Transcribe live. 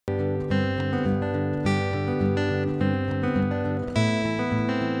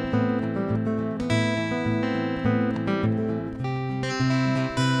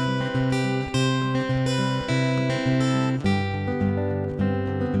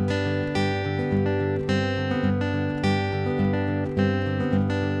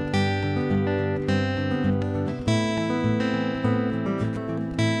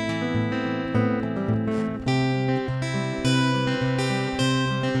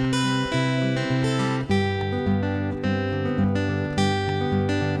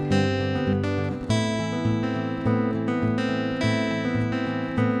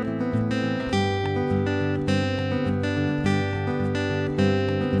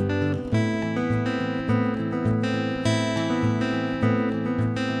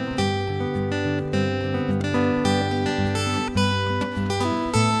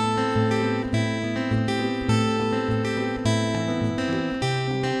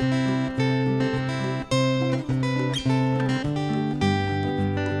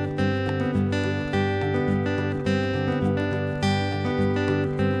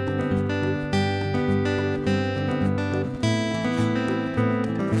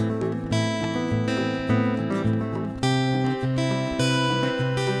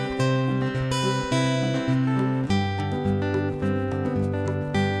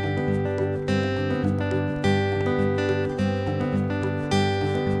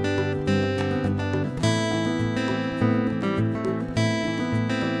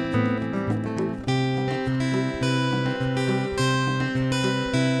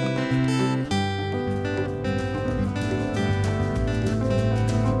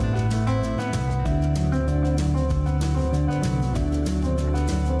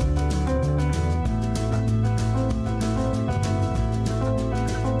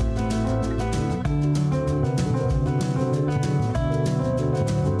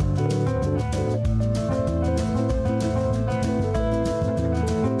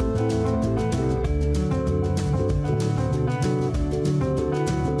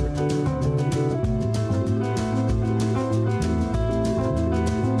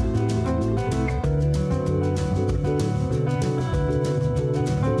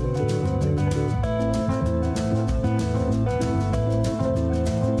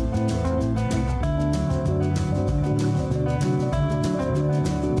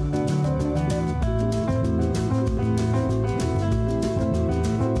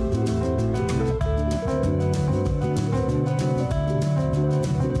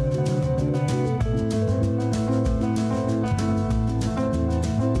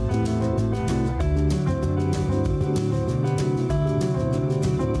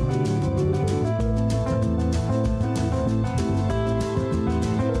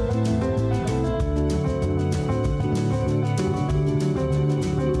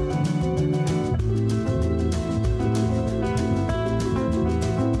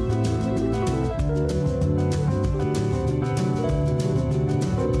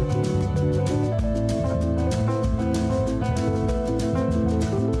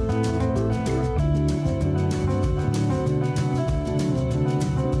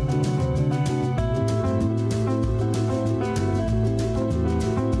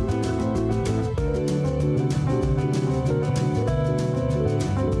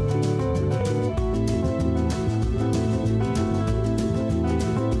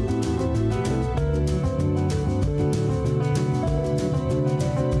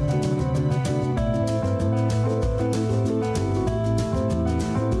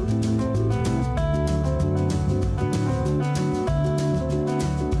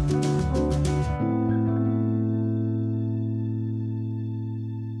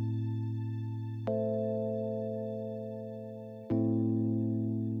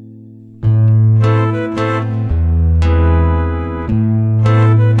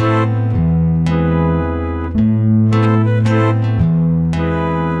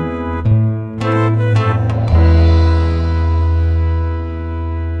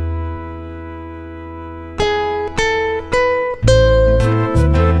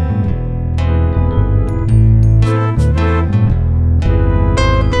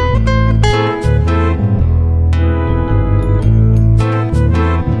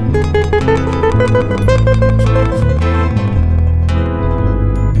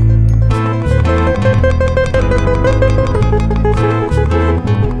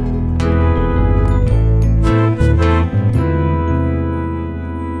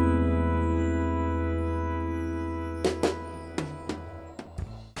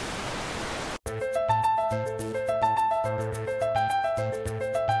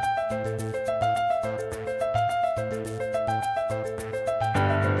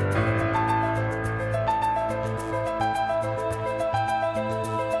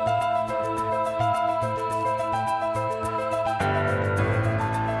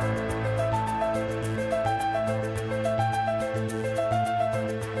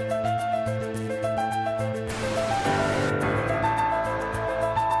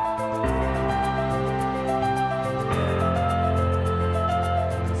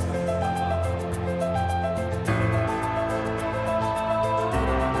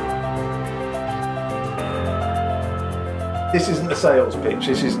this isn't a sales pitch.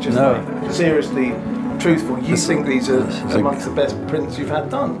 This is just like seriously truthful. You think these are amongst the best prints you've had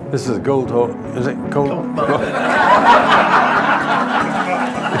done? This is a gold. Is it gold?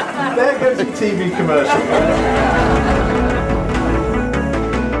 There goes a TV commercial.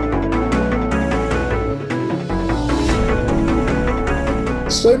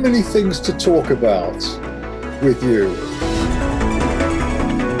 So many things to talk about with you.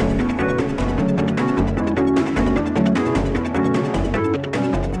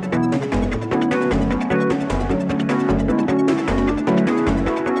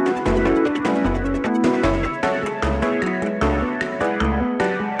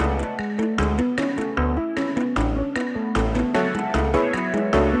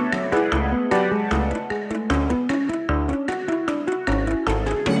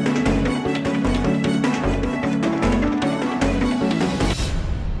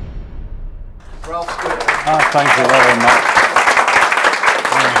 Thank you very much.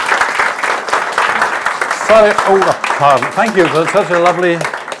 Sorry, pardon. Thank you for such a lovely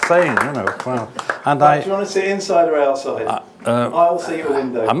saying, you know. Wow. And do you want to sit inside or outside? I'll see your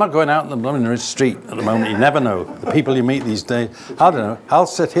window. I'm not going out in the blooming street at the moment. You never know. The people you meet these days. I don't know. I'll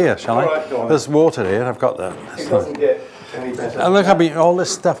sit here, shall I? Right, go on. There's water here. I've got that. It doesn't get any better. And look, all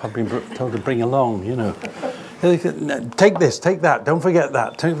this stuff I've been told to bring along, you know. Take this, take that, don't forget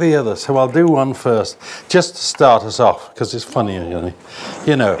that, take the other. So I'll do one first, just to start us off, because it's funnier, you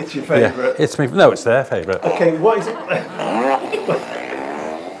know. It's your favourite? Yeah, it's me. No, it's their favourite. Okay, what is it?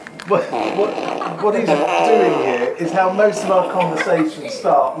 What he's doing here is how most of our conversations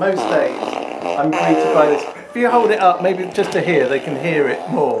start. Most days, I'm greeted by this. If you hold it up, maybe just to hear, they can hear it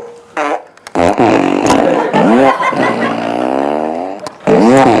more.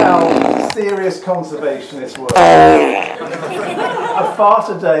 This is how serious conservationists work. A fart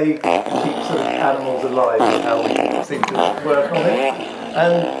a day keeps sort of animals alive, is how we seem to work on it.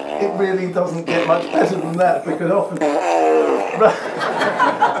 And it really doesn't get much better than that, because often...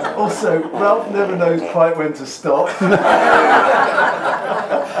 Also, Ralph never knows quite when to stop.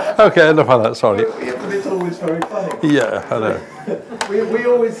 Okay, enough of that, sorry. Yeah, but it's always very funny. Yeah, I know. We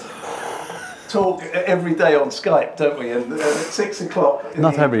always talk every day on Skype, don't we? And at 6 o'clock.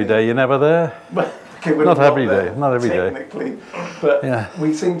 Not every day, you're never there. Okay, not every day, not every day. Technically, but yeah.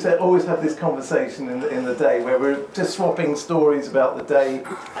 We seem to always have this conversation in the day where we're just swapping stories about the day,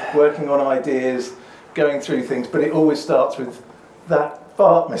 working on ideas, going through things, but it always starts with that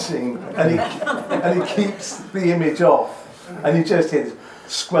fart machine, and he keeps the image off, and you just hear this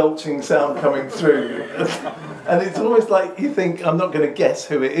squelching sound coming through, and it's almost like you think, I'm not going to guess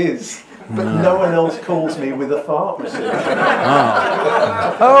who it is. But no one else calls me with a fart machine.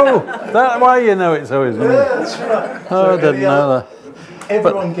 Oh, that's why you know it's always me. Yeah, that's right. Oh, I didn't know that.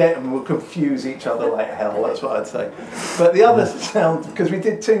 Everyone get them will confuse each other like hell, that's what I'd say. But the other sound, because we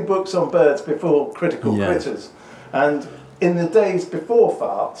did 2 books on birds before Critical Critters, and in the days before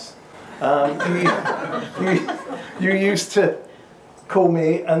farts, you used to call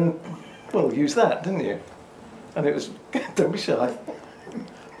me and, well, use that, didn't you? And it was, don't be shy.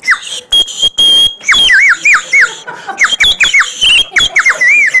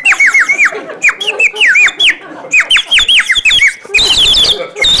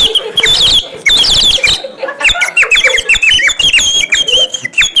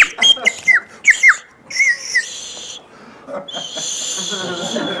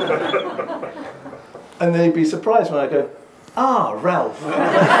 And they'd be surprised when I go, ah, Ralph.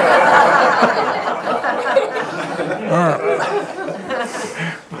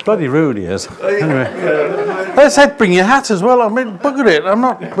 Bloody rude he is. Anyway. They said bring your hat as well. I mean, bugger it, I'm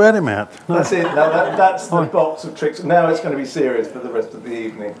not wearing my hat. No. That's it, now that's the box of tricks. Now it's going to be serious for the rest of the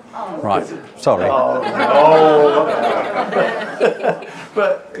evening. Right, sorry. Oh, no.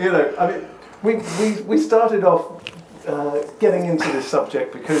 But, you know, I mean, we started off getting into this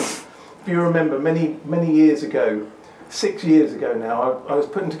subject because, if you remember, many years ago, 6 years ago now, I was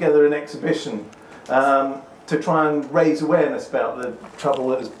putting together an exhibition to try and raise awareness about the trouble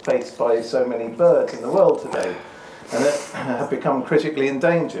that is faced by so many birds in the world today, and that have become critically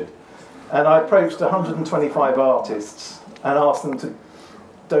endangered. And I approached 125 artists and asked them to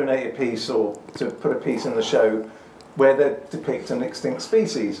donate a piece or to put a piece in the show where they depict an extinct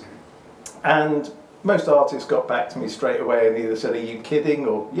species. And most artists got back to me straight away and either said, are you kidding?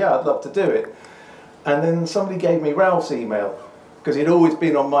 Or, yeah, I'd love to do it. And then somebody gave me Ralph's email, because he'd always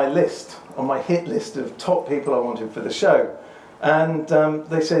been on my list, on my hit list of top people I wanted for the show. And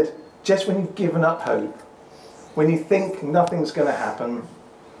they said, just when you've given up hope, when you think nothing's going to happen,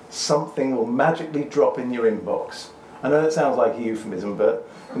 something will magically drop in your inbox. I know it sounds like a euphemism, but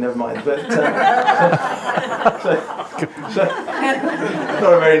never mind. But so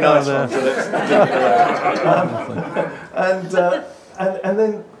not a very nice one. So let's leave it alone. And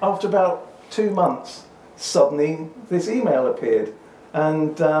then after about 2 months, suddenly this email appeared,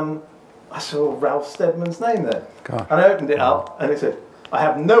 and I saw Ralph Steadman's name there. God. And I opened it up, and it said, "I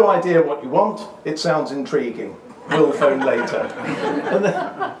have no idea what you want. It sounds intriguing. We'll phone later."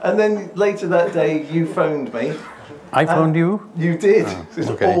 And then later that day, you phoned me. I phoned you? You did. Oh, it's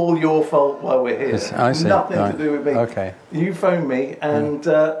okay. all your fault while we're here. Yes, I see. Nothing to do with me. Okay. You phoned me, and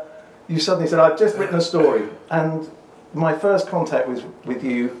you suddenly said, "I've just written a story." And my first contact with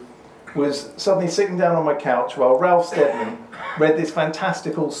you was suddenly sitting down on my couch while Ralph Steadman read this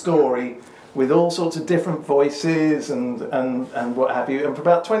fantastical story with all sorts of different voices and what have you. And for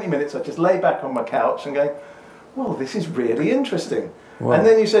about 20 minutes, I just lay back on my couch and going, "Well, this is really interesting." Wow. And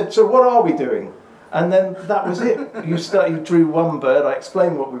then you said, "So what are we doing?" And then that was it. You drew one bird. I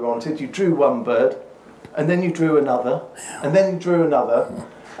explained what we wanted. You drew one bird, and then you drew another, and then you drew another,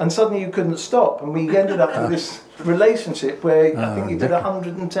 and suddenly you couldn't stop. And we ended up with this relationship where I think you did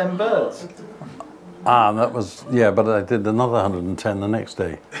 110 birds. Ah, that was, yeah, but I did another 110 the next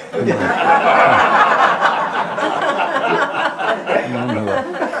day.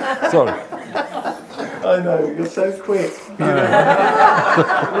 Sorry. I know, you're so quick.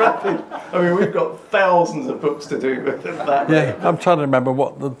 Rapid. I mean, we've got thousands of books to do with it that way. Yeah, I'm trying to remember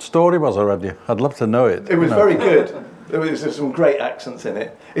what the story was already. I'd love to know it. It was very good. There's some great accents in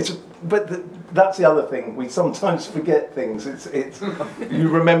it. That's the other thing. We sometimes forget things. You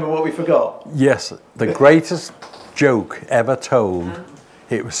remember what we forgot? Yes, the greatest joke ever told.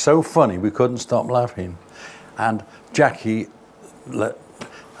 It was so funny we couldn't stop laughing. And Jackie, I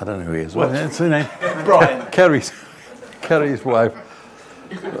don't know who he is. What's her name? Brian. Kerry's wife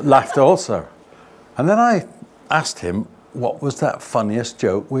laughed also. And then I asked him, what was that funniest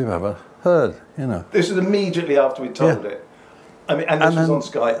joke we've ever heard, you know? This was immediately after we told it. I mean, and this was on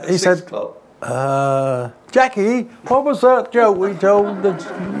Skype at 6 o'clock. Jackie, what was that joke we told that,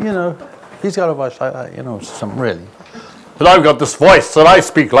 you know, he's got a voice like that, you know, something really. But I've got this voice that I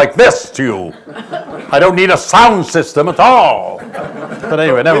speak like this to you. I don't need a sound system at all. But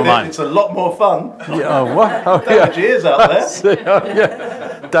anyway, never mind. It's a lot more fun. Yeah, what? Oh, Damaged ears out there.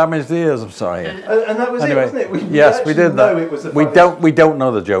 Yeah. Damaged ears, I'm sorry. And that was anyway, it, wasn't it? Yes, we did that. It was the we don't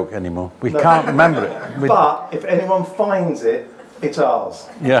know the joke anymore. We can't remember it. But if anyone finds it, it's ours.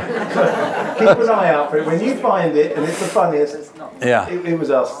 Yeah. So keep an eye out for it. When you find it and it's the funniest, yeah. It was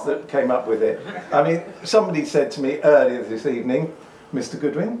us that came up with it. I mean, somebody said to me earlier this evening, Mr.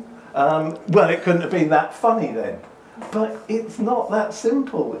 Goodwin, well, it couldn't have been that funny then. But it's not that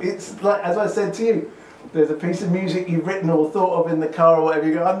simple. It's like, as I said to you, there's a piece of music you've written or thought of in the car or whatever,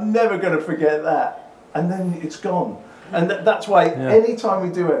 you go, I'm never going to forget that. And then it's gone. And that's why any time we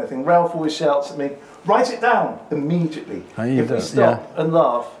do anything, Ralph always shouts at me, write it down immediately. If we stop and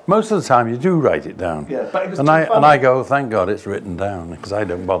laugh. Most of the time you do write it down. Yeah, but it was and I go, thank God it's written down, because I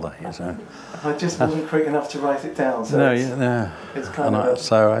don't bother. So. I just wasn't quick enough to write it down. So it's kind of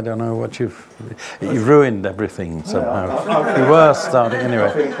so I don't know what you've ruined everything somehow. You were starting anyway.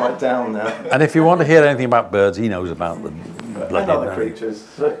 I'm feeling quite down now. And if you want to hear anything about birds, he knows about them. And other creatures.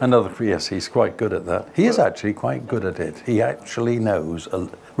 So. Yes, he's quite good at that. He is actually quite good at it. He actually knows,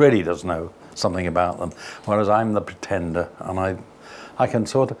 really does know something about them, whereas I'm the pretender, and I can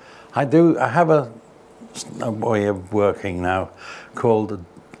sort of, I have a way of working now called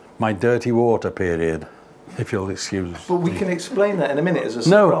my dirty water period, if you'll excuse. But we can explain that in a minute as a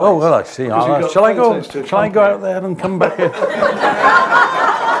surprise. No, oh well, actually, shall I go out there and come back here?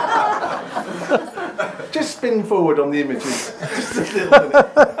 Just spin forward on the images, just a little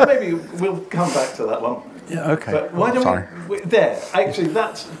minute. Maybe we'll come back to that one. Yeah, okay. But why don't we, there, actually,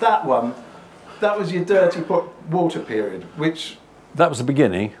 that one. That was your dirty water period, which... That was the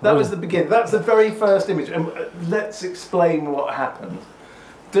beginning. That was the beginning. That's the very first image. And let's explain what happened.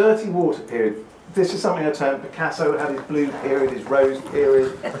 Dirty water period. This is something I termed Picasso had his blue period, his rose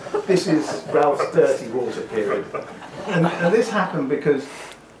period. This is Ralph's dirty water period. And this happened because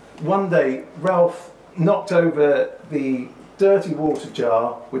one day Ralph knocked over the dirty water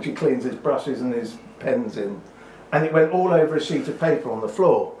jar, which he cleans his brushes and his pens in, and it went all over a sheet of paper on the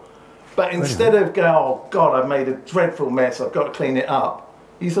floor. But instead of going, oh God, I've made a dreadful mess, I've got to clean it up,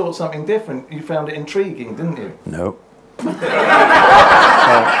 you thought something different. You found it intriguing, didn't you? No. I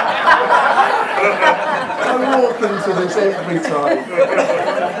walk into this every time.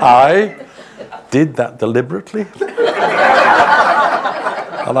 I did that deliberately.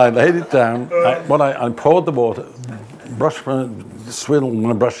 And I laid it down. I poured the water, brushed from swirl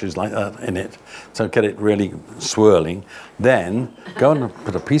my brushes like that in it, so get it really swirling. Then go and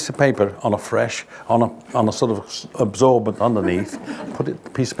put a piece of paper on a fresh, on a sort of absorbent underneath, put a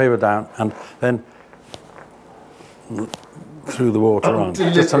piece of paper down, and then threw the water on.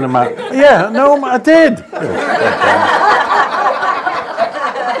 Just on the mat. Yeah, no, I did.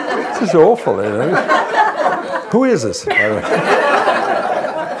 This is awful, you know. Who is this?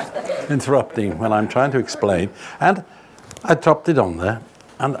 Interrupting when I'm trying to explain. And I dropped it on there,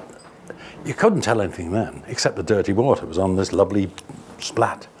 and you couldn't tell anything then, except the dirty water was on this lovely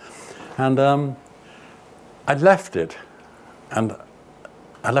splat. And I left it, and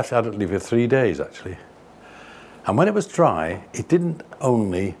I left it out at least for 3 days, actually. And when it was dry, it didn't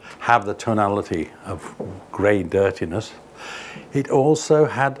only have the tonality of grey dirtiness, it also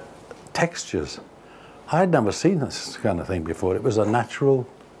had textures. I had never seen this kind of thing before. It was a natural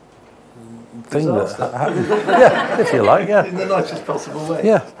thing that happened. Yeah, if you like, yeah. In the nicest possible way.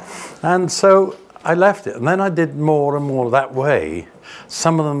 Yeah. And so I left it, and then I did more and more that way.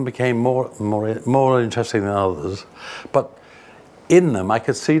 Some of them became more interesting than others, but in them I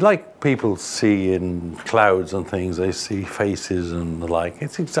could see, like people see in clouds and things, they see faces and the like.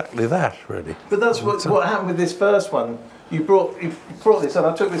 It's exactly that, really. But that's what happened with this first one. You brought this, and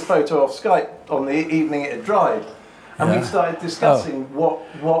I took this photo off Skype on the evening it had dried, and we started discussing what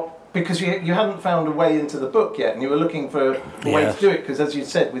because you hadn't found a way into the book yet, and you were looking for a way to do it, because as you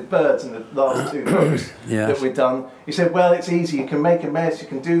said with birds in the last two books that we've done, you said, well, it's easy, you can make a mess, you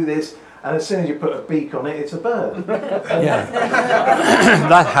can do this, and as soon as you put a beak on it, it's a bird. Yeah,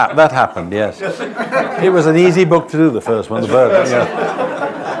 that happened, yes. It was an easy book to do, the first one, the bird.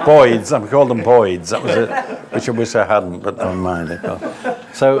 Yeah. Boyds, I called them Boyds, that was it, which I wish I hadn't, but never mind.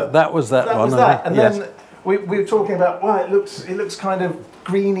 So that was that one. Was that. And then we were talking about, well, it looks kind of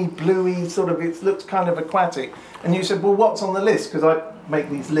greeny, bluey, sort of, it looks kind of aquatic. And you said, well, what's on the list? Because I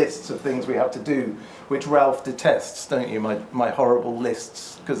make these lists of things we have to do, which Ralph detests, don't you? My horrible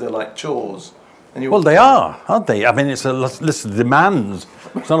lists, because they're like chores. And well, they are, aren't they? I mean, it's a list of demands.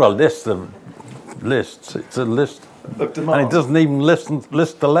 It's not a list of lists. It's a list of demands. And it doesn't even list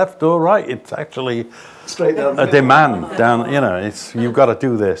the left or right. It's actually straight down a demand down. You know, it's you've got to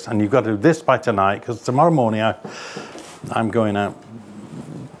do this, and you've got to do this by tonight, because tomorrow morning I'm going out.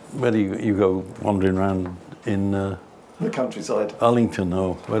 Where do you go wandering around in the countryside? Allington,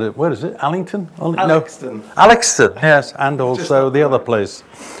 no. Where is it? Allington? Alexton. No. Alexton, yes, and also the other place,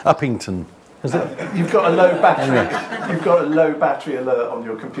 Uppingham. Is it? You've got a low battery. You've got a low battery alert on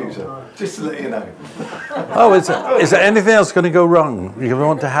your computer. Just to let you know. Oh, is there anything else going to go wrong? You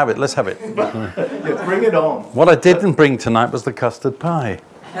want to have it? Let's have it. Yeah, bring it on. What I didn't bring tonight was the custard pie.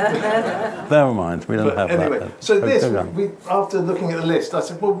 Never mind, we don't have anyway, that. So after looking at the list, I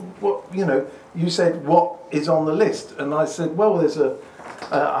said, well, what, you said, what is on the list? And I said, well, there's a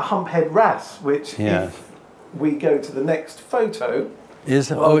humphead wrasse, which if we go to the next photo, it's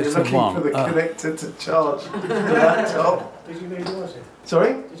the looking one. for the connector to charge the laptop. Did you leave yours?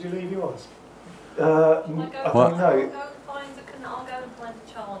 Sorry? Did you leave yours? I don't know. I'll go and find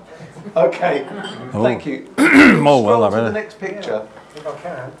the charger. Okay, thank you. Oh, well, Scroll to the next picture. If I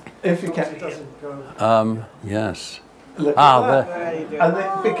can. If you can. It doesn't go. Yes. Look at that.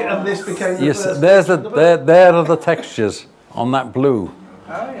 And this became the yes, first there are the textures on that blue.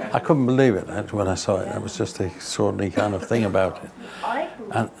 Oh, yeah. I couldn't believe it when I saw it. It was just an extraordinary kind of thing about it.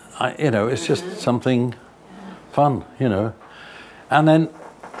 And it's just something fun, And then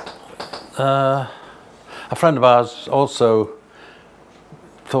a friend of ours also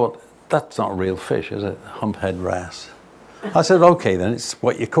thought, that's not a real fish, is it? Humphead wrasse. I said, okay, then it's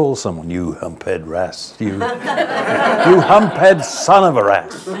what you call someone, you humphead wrasse, you humphead son of a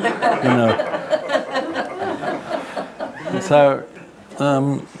wrasse, So,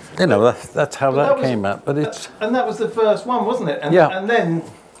 that's how that came out. But it's and that was the first one, wasn't it? And, and then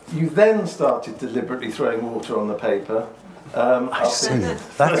you started deliberately throwing water on the paper. I see.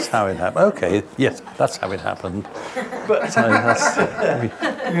 That's how it happened. Okay, yes, that's how it happened. But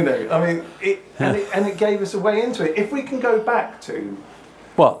it gave us a way into it. If we can go back to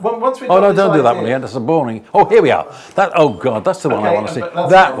what? Once we don't do that one again. That's a boring. Oh, here we are. Oh God, that's the one I want to see.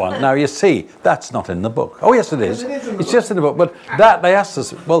 That one. Now you see, that's not in the book. Oh yes, it is. It's just in the book. But they asked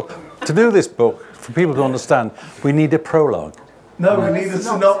us. Well, to do this book, for people to understand, we need a prologue. No, we need a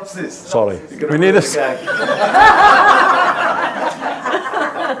synopsis. Sorry, we need a.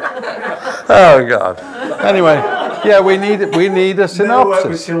 Oh God. Anyway, we need a synopsis.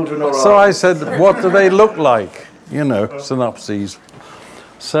 With children or so I said, what do they look like? Synopses.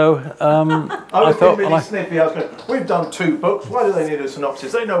 So I was thought, being really snippy. I was going, we've done 2 books. Why do they need a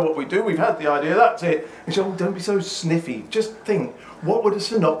synopsis? They know what we do. We've had the idea. That's it. And she said, oh, don't be so sniffy. Just think, what would a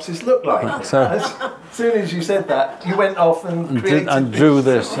synopsis look like? So- as soon as you said that, you went off and created and drew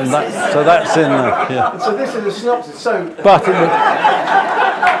this, and so that's in there. Yeah. So this is a synopsis. So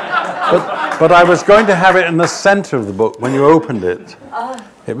But I was going to have it in the centre of the book when you opened it.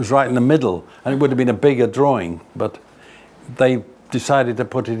 It was right in the middle, and it would have been a bigger drawing, but they decided to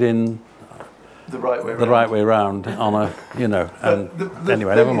put it in the right way. the right way round on a, you know. And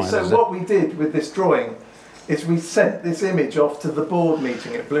anyway, never mind. So what we did with this drawing is we sent this image off to the board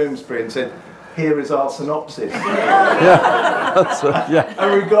meeting at Bloomsbury and said, here is our synopsis. Yeah, that's yeah.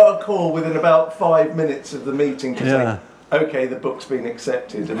 And we got a call within about 5 minutes of the meeting to Yeah. say, okay, the book's been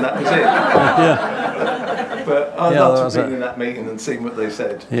accepted, and that was it. Yeah. But I'd Yeah, love that to was have been it. in that meeting and seen what they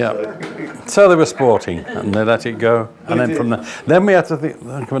said. Yeah. So. So they were sporting, and they let it go, and They then from did. there, then we had to think.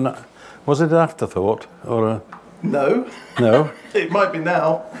 Was it an afterthought or a No, no? it might be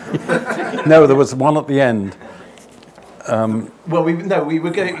now. No, there was one at the end. Well, we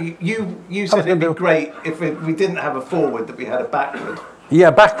were going. You said it'd be gonna do- great if we didn't have a forward, that we had a backward. Yeah,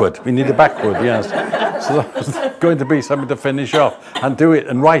 backward. We need a backward, yes. So that was going to be something to finish off and do it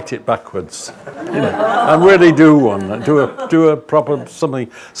and write it backwards, you know, and really do one, do a proper something,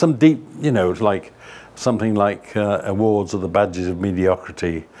 some deep, you know, like something like awards or the badges of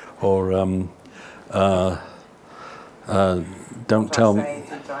mediocrity, or don't tell me.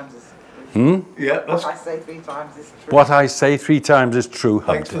 Yeah, that's What I say 3 times is true. What I say 3 times is true,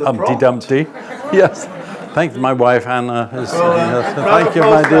 Thanks for the Humpty prompt. Dumpty. Yes. Thank my wife Hannah. round Thank of you,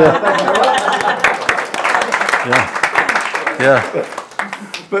 applause my for dear. that.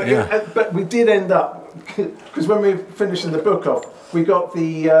 Yeah. Yeah. But we did end up, because when we were finishing the book off, we got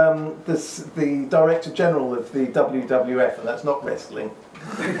the Director General of the WWF, and that's not wrestling.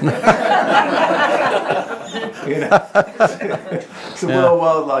 You know, it's a World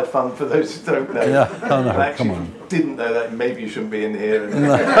Wildlife Fund for those who don't know. Yeah. Oh, no, And actually, come on. if you didn't know that, maybe you shouldn't be in here.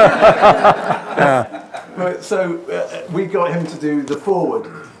 But so we got him to do the forward,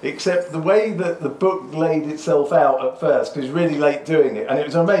 except the way that the book laid itself out at first, he was really late doing it, and it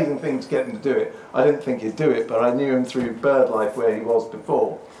was an amazing thing to get him to do it. I didn't think he'd do it, but I knew him through BirdLife where he was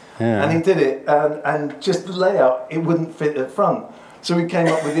before. Yeah. And he did it, and just the layout, it wouldn't fit at front. So we came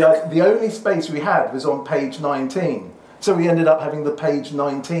up with the only space we had was on page 19. So we ended up having the page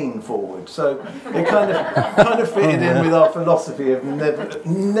 19 forward. So it kind of fitted in with our philosophy of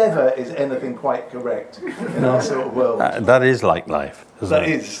never is anything quite correct in our sort of world. That is like life, isn't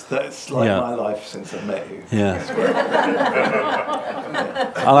it? That's like Yeah. my life since I met you. Yeah.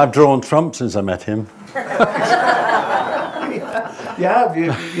 And I've drawn Trump since I met him. You have?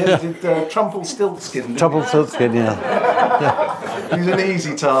 You did Trumpelstiltskin, Trouble Silkskin, yeah. He's an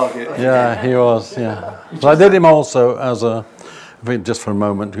easy target. Yeah, he was, yeah. But I did him also as just for a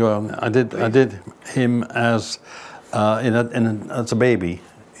moment, I did him as as a baby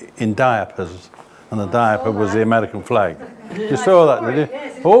in diapers, and the diaper was the American flag. You saw that, did you?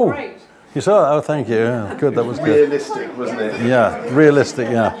 Yes, it's Oh, great. you saw that? Oh, thank you. Yeah, good, that was good. Realistic, wasn't it? Yeah, realistic,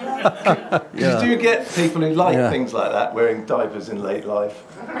 yeah. Did you get people who like Yeah. things like that, wearing diapers in late life?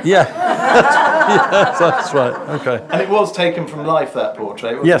 Yeah, yes, that's right, okay. And it was taken from life, that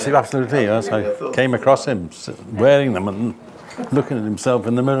portrait, wasn't Yes, it? absolutely, yes. I came across him wearing them and looking at himself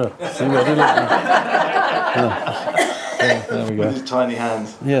in the mirror. See what he looked like. Yeah, there we With go. his tiny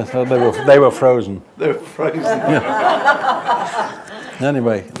hands. Yes, well, they were frozen. They were frozen.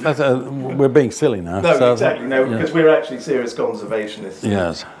 Anyway, we're being silly now. No, so- exactly, no, yeah. because we're actually serious Gonzovationists.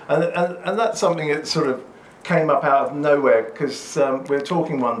 Yes. And that's something that sort of came up out of nowhere, because we were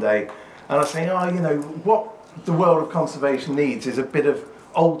talking one day, and I was saying, what the world of conservation needs is a bit of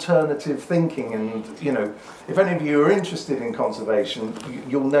alternative thinking, and, if any of you are interested in conservation,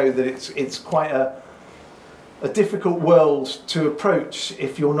 you'll know that it's quite a difficult world to approach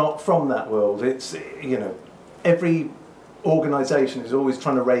if you're not from that world. It's, every organisation is always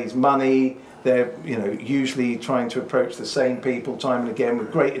trying to raise money. They're, usually trying to approach the same people time and again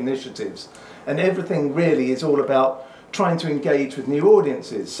with great initiatives. And everything really is all about trying to engage with new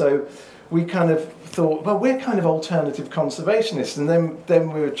audiences. So we kind of thought, well, we're kind of alternative conservationists. And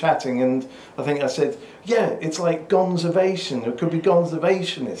then we were chatting, and I think I said, yeah, it's like Gonzovation. It could be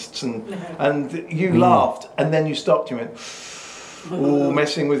Gonzovationists. And you laughed, and then you stopped. You went, oh,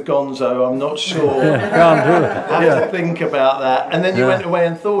 messing with Gonzo, I'm not sure. Yeah, can't do it. How to think about that. And then you went away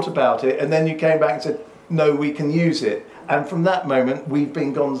and thought about it, and then you came back and said, know we can use it. And from that moment, we've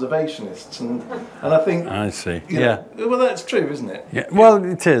been Gonzovationists, and I think... I see, Well, that's true, isn't it? Yeah, well,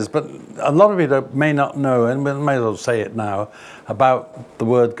 it is, but a lot of you may not know, and we may as well say it now, about the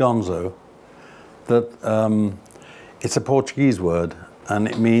word gonzo, that it's a Portuguese word, and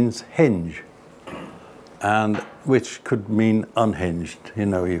it means hinge, and which could mean unhinged. You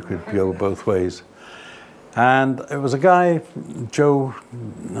know, you could go both ways. And it was a guy, Joe,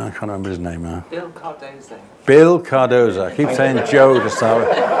 I can't remember his name now. Bill Cardozo. Bill Cardozo. I keep saying Joe to start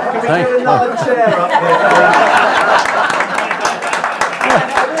with. Can we get another chair up here?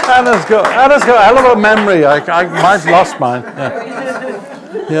 Anna's got a hell of a memory. I might have lost mine.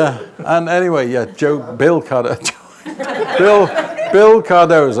 Yeah. And anyway, Bill Cardozo. Bill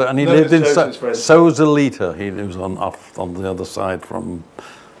Cardozo, and he lived in Sausalito. He lives off on the other side from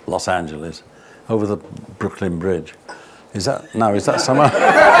Los Angeles, over the Brooklyn Bridge. Is that somewhere?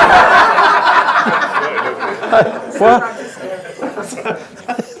 What?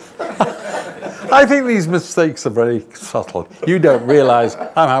 I think these mistakes are very subtle. You don't realise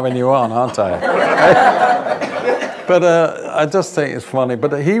I'm having you on, aren't I? But I just think it's funny.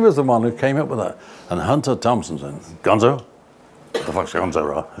 But he was the one who came up with that. And Hunter Thompson said, Gonzo? What the fuck's Gonzo,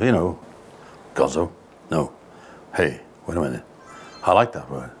 Rob? You know, Gonzo? No. Hey, wait a minute. I like that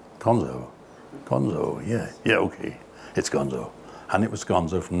word. Gonzo. Gonzo, yeah, okay. It's Gonzo. And it was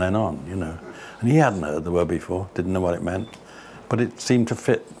Gonzo from then on, you know. And he hadn't heard the word before, didn't know what it meant. But it seemed to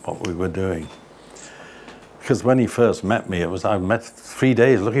fit what we were doing. Because when he first met me, I met 3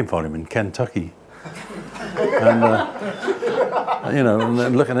 days looking for him in Kentucky. And, you know, and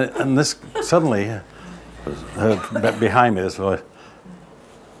then looking at it, and this suddenly, heard behind me this voice,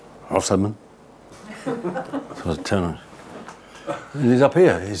 Ralph Steadman. So I was turning. And he's up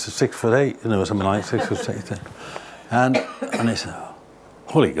here, he's 6'8", you know, something like 6'8". And he said,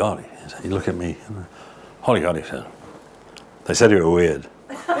 holy God, he looked at me, and, holy God, he said, they said you were weird,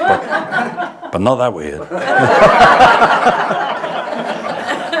 but not that weird.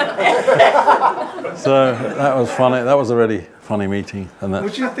 So that was funny, that was a really funny meeting. And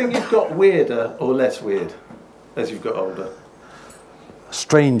Would you think you've got weirder or less weird as you've got older?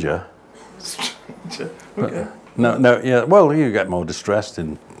 Stranger. Stranger, okay. No, yeah. Well, you get more distressed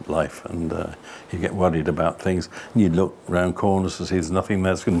in life, and you get worried about things. And you look round corners to see there's nothing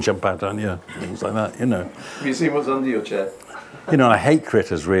there that's going to jump out on you, things like that. You know. Have you seen what's under your chair? You know, I hate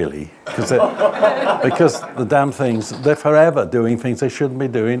critters really, because the damn things, they're forever doing things they shouldn't be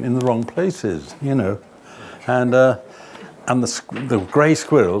doing in the wrong places. You know, and the grey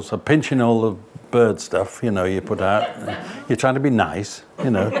squirrels are pinching all the bird stuff. You know, you put out. You're trying to be nice.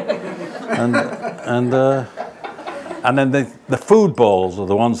 You know, and then the food balls are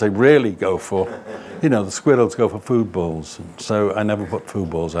the ones they really go for. You know, the squirrels go for food balls. So I never put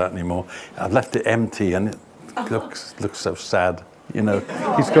food balls out anymore. I've left it empty, and it looks so sad. You know,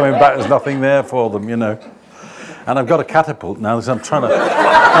 he's going back. There's nothing there for them. You know, and I've got a catapult now, because I'm trying to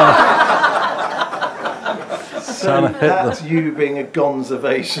hit that's you being a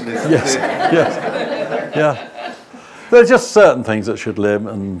Gonzovationist. Yes, yes, yeah. There's just certain things that should live,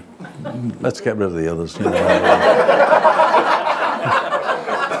 and let's get rid of the others. You know.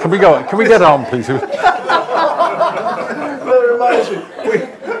 Can we go? Can we get on, please? Well, it reminds me,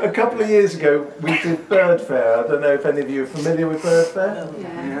 a couple of years ago we did Bird Fair. I don't know if any of you are familiar with Bird Fair.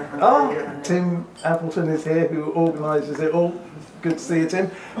 Yeah. Tim Appleton is here, who organises it all. Good to see you,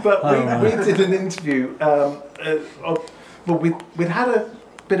 Tim. But we did an interview. We'd had a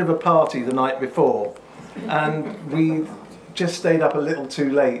bit of a party the night before, and we just stayed up a little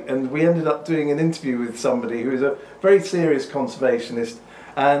too late, and we ended up doing an interview with somebody who is a very serious conservationist,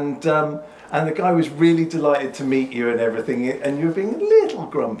 and the guy was really delighted to meet you and everything, and you were being a little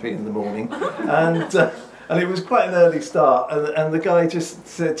grumpy in the morning, and it was quite an early start, and the guy just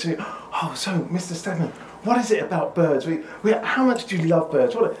said to me, oh, so Mr. Steadman, what is it about birds? How much do you love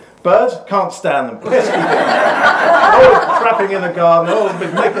birds? Birds? Can't stand them. Always crapping in the garden, always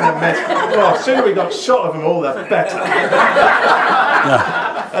making a mess. Well, the sooner we got shot of them all, the better.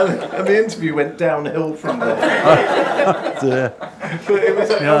 And the interview went downhill from there. But it was,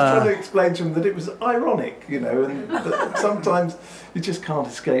 I was trying to explain to him that it was ironic, you know, and that sometimes you just can't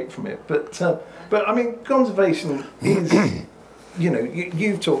escape from it. But I mean, conservation is, you know,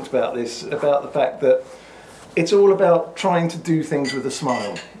 you've talked about this, about the fact that it's all about trying to do things with a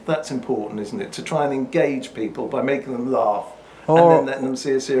smile. That's important, isn't it? To try and engage people by making them laugh, and then letting them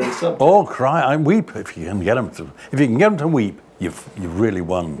see a serious subject. Or cry. I weep if you can get them to. If you can get them to weep, you've really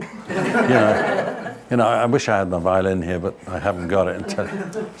won. You know. I wish I had my violin here, but I haven't got it.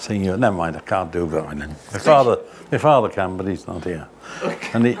 Sing you. Never mind. I can't do violin. My My father can, but he's not here.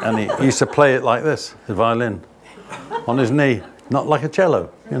 And he used to play it like this, the violin, on his knee, not like a cello,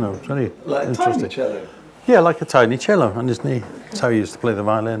 you know. It's really Like a interesting. tiny cello. Yeah, like a tiny cello on his knee. That's how he used to play the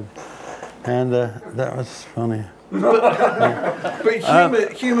violin. And that was funny.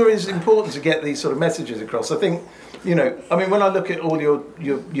 But humour is important to get these sort of messages across. I think, you know, I mean, when I look at all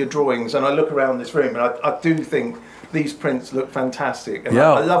your drawings and I look around this room, and I do think these prints look fantastic. And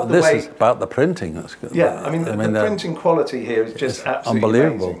Yeah, I love the this way. is about the printing. That's good. Yeah, I mean, the printing quality here is just absolutely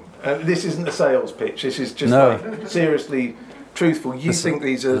unbelievable. amazing. This isn't a sales pitch. This is just No. like seriously truthful. You think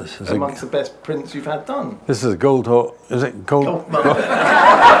these are this is amongst the best prints you've had done? This is gold. Is it gold?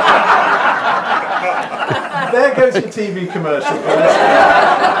 There goes your TV commercial.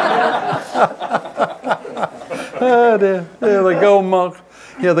 Oh dear. Yeah, the Goldmark.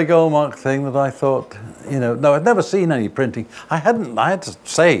 Yeah, the Goldmark thing that I thought, you know, no, I'd never seen any printing. I had to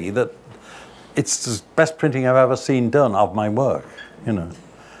say that it's the best printing I've ever seen done of my work, you know.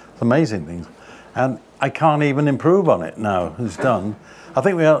 It's amazing things. And I can't even improve on it now, it's done. I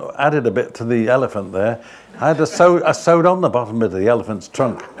think we added a bit to the elephant there. I sewed on the bottom bit of the elephant's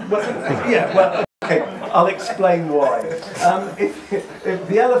trunk. Well, okay, I'll explain why. If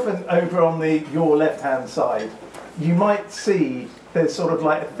the elephant over on your left-hand side, you might see there's sort of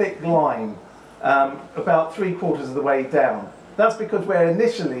like a thick line about 3/4 of the way down. That's because where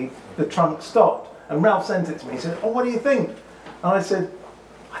initially the trunk stopped. And Ralph sent it to me. He said, "Oh, what do you think?" And I said,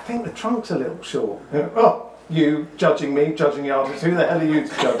 "I think the trunk's a little short." "Oh, you judging me, judging the artist. Who the hell are you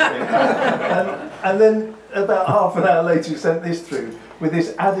to judge me?" and then about half an hour later, you sent this through with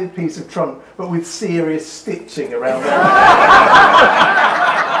this added piece of trunk, but with serious stitching around it.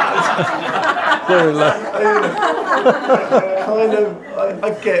 Kind of,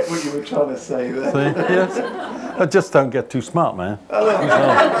 I get what you were trying to say there. See? Yes. I just don't get too smart, man.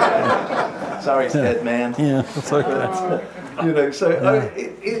 Sorry, Steadman. Yeah, that's okay. You know, so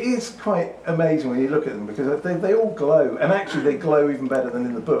it is quite amazing when you look at them because they all glow, and actually they glow even better than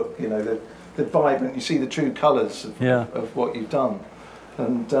in the book. You know, they're vibrant. You see the true colours of what you've done.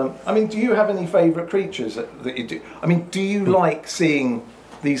 And I mean, do you have any favourite creatures that you do? I mean, do you like seeing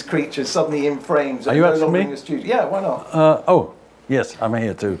these creatures suddenly in frames? Are you no asking longer me? in the studio? Yeah, why not? Oh, yes, I'm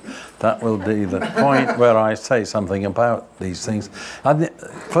here too. That will be the point where I say something about these things. And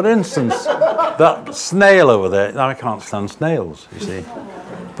for instance, that snail over there, I can't stand snails, you see.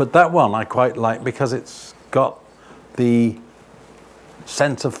 But that one I quite like because it's got the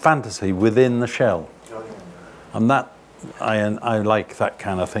sense of fantasy within the shell. And that, I like that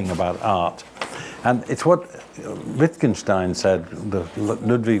kind of thing about art. And it's what Wittgenstein said,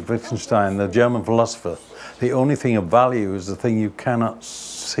 Ludwig Wittgenstein, the German philosopher. The only thing of value is the thing you cannot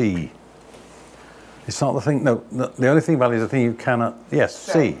see. It's not the thing, no, the only thing of value is the thing you cannot,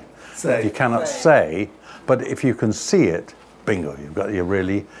 see. Say. You cannot say, but if you can see it, bingo,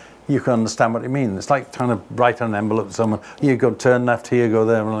 you can understand what it means. It's like trying to write an envelope to someone, you go turn left here, go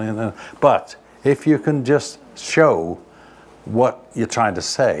there, but if you can just show what you're trying to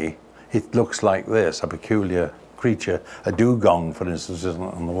say, it looks like this, a peculiar creature. A dugong, for instance, isn't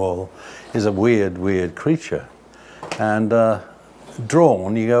on the wall, is a weird creature. And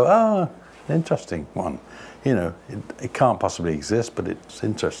drawn, you go, oh, interesting one. You know, it can't possibly exist, but it's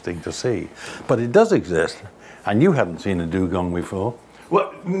interesting to see. But it does exist, and you hadn't seen a dugong before.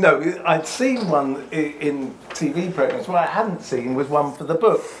 Well, no, I'd seen one in TV programs. What I hadn't seen was one for the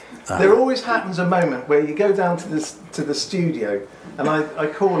book. There always happens a moment where you go down to the studio, and I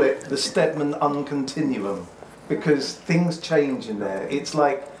call it the Steadman uncontinuum, because things change in there. It's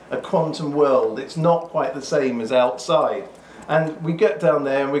like a quantum world. It's not quite the same as outside. And we get down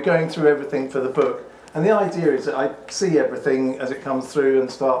there, and we're going through everything for the book. And the idea is that I see everything as it comes through and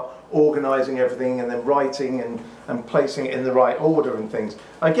start organising everything and then writing and placing it in the right order and things.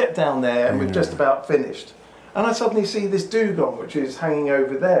 I get down there and we're just about finished. And I suddenly see this dugong which is hanging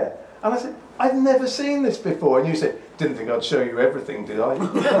over there. And I said, I've never seen this before. And you said, didn't think I'd show you everything, did I?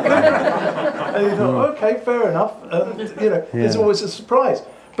 And you thought, okay, fair enough. You know, it's always a surprise.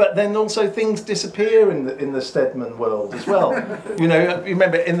 But then also things disappear in the Steadman world as well. You know, you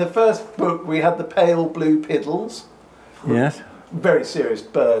remember in the first book we had the pale blue piddles. Yes. Very serious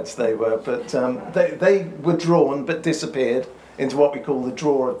birds they were, but they were drawn but disappeared into what we call the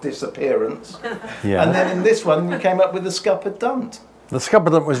drawer of disappearance. Yeah. And then in this one we came up with the scuppered dunt. The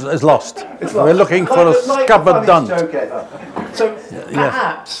scuppered dunt is lost. It's We're lost. looking for a scuppered dunt. Joke ever. So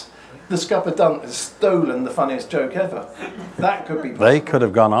perhaps the scuppered dunt has stolen the funniest joke ever. That could be possible. They could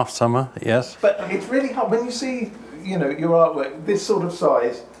have gone off somewhere, yes. But it's really hard when you see, you know, your artwork this sort of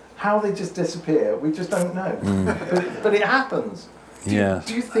size. How they just disappear, we just don't know. But it happens. Do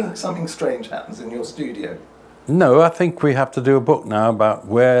you think something strange happens in your studio? No, I think we have to do a book now about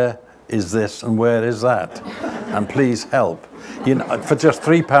where is this and where is that, and please help. You know, for just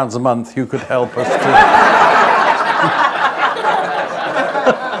 £3 a month, you could help us to.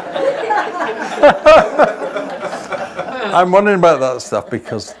 I'm wondering about that stuff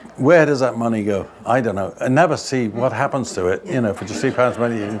because where does that money go? I don't know. I never see what happens to it. You know, for just £3 a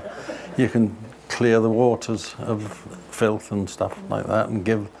month, you can clear the waters of filth and stuff like that, and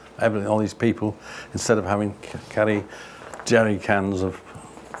give everything, all these people, instead of having carry jerry cans of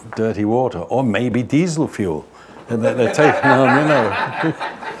dirty water, or maybe diesel fuel that they're taking on, you know.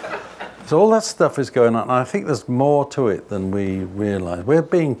 So all that stuff is going on, and I think there's more to it than we realise. We're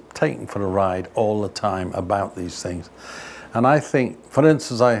being taken for a ride all the time about these things. And I think, for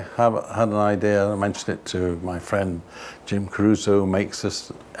instance, I have had an idea, I mentioned it to my friend Jim Caruso, who makes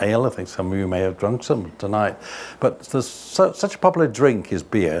this ale. I think some of you may have drunk some tonight. But there's such a popular drink is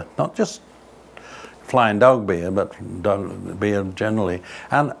beer, not just Flying Dog beer, but beer generally.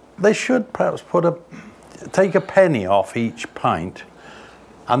 And they should perhaps take a penny off each pint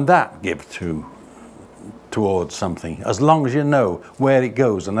and that give towards something, as long as you know where it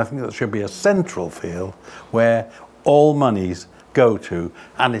goes. And I think that should be a central field where all monies go to,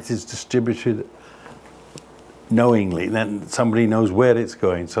 and it is distributed knowingly. Then somebody knows where it's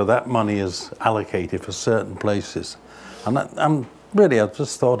going, so that money is allocated for certain places. And I've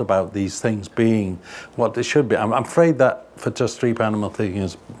just thought about these things being what they should be. I'm afraid that for just £3 a month thing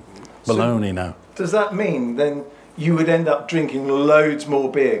is baloney now. Does that mean then you would end up drinking loads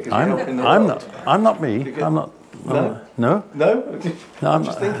more beer because you're helping the world? I'm not me. Because, I'm not. No? No? No? I'm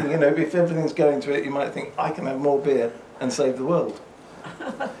just thinking, you know, if everything's going to it, you might think, I can have more beer and save the world.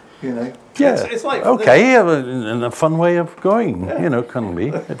 You know? Yeah. It's like... Okay, and a fun way of going, you know, can be,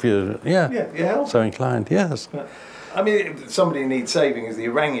 if you're, yeah. so inclined, yes. I mean, somebody who needs saving is the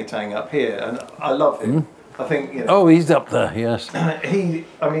orangutan up here, and I love him. I think, you know... Oh, he's up there, yes.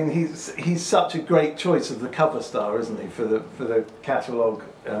 He's such a great choice of the cover star, isn't he, for the catalogue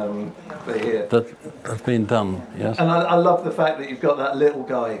for here. That's been done, yes. And I love the fact that you've got that little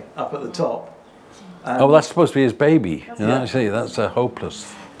guy up at the top. Oh, that's supposed to be his baby. You know, actually, that's a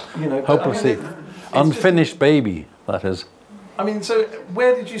hopeless, you know, hopelessly unfinished baby, that is. I mean, so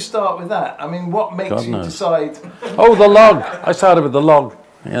where did you start with that? I mean, what makes you decide... Oh, the log. I started with the log,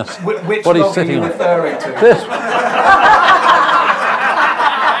 yes. Which what log he's sitting are you on. referring to? This.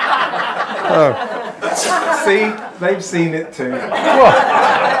 Oh. See, they've seen it too.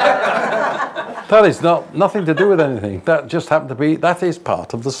 That is nothing to do with anything. That just happened to be, that is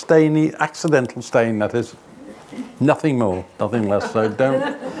part of the stain, accidental stain, that is. Nothing more, nothing less. So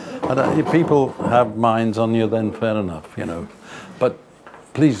if people have minds on you, then fair enough, you know. But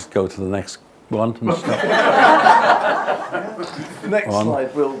please go to the next one and stuff. The next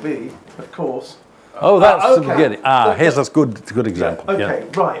slide will be, of course. Oh, that's the beginning. Here's a good example. Yeah. Okay,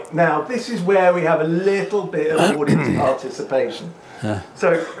 right. Now, this is where we have a little bit of audience participation. Yeah.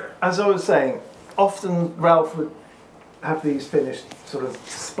 So, as I was saying, often Ralph would have these finished sort of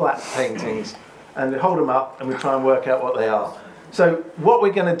splat paintings and hold them up and we try and work out what they are. So what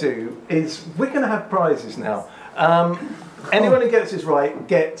we're going to do is we're going to have prizes now. Anyone who gets this right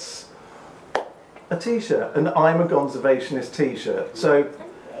gets a t-shirt, an I'm a Gonzovationist t-shirt. So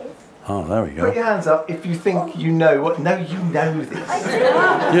oh, there we go. Put your hands up if you think you know what. No, you know this.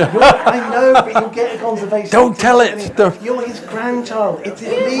 Yeah. I know, but you'll get a Gonzovationist. Don't tell it. You're his grandchild. It's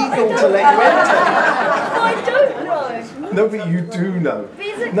illegal to let you enter. I don't know. No, but you do know.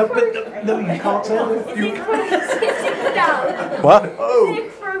 No, but no, you can't tell him. Is it Crow sitting down? What? Oh. Is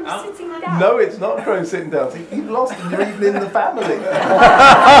it Crow sitting down? No, it's not Crow sitting down. See, you've lost him. You're even in the family.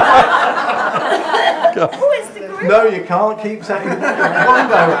 Oh, it's the gorilla. No, you can't keep saying one go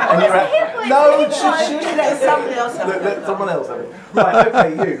and you're at. No, Let somebody else have it. let someone else have it. Right, okay,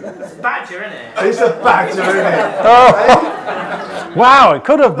 you. It's a badger, isn't it? It's a badger, isn't it? Oh. Wow, it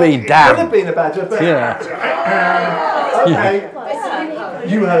could have been Could have damn. been a badger, but okay.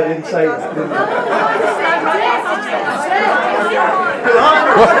 You heard him say that, didn't you?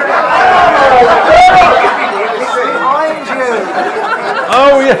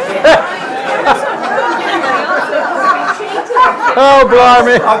 Oh, yeah. Oh,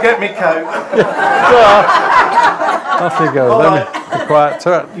 blimey. I'll get me coat. Off you go. Let me be quiet to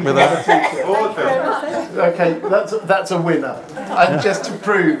it with that. Okay, that's a winner. And just to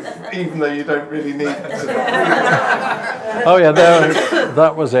prove, even though you don't really need to. Oh, yeah,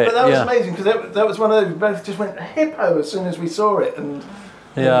 that was it. But that was yeah. amazing, because that was one of those, we both just went hippo as soon as we saw it, and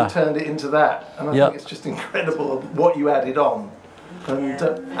Yeah. we turned it into that. And I think it's just incredible of what you added on. And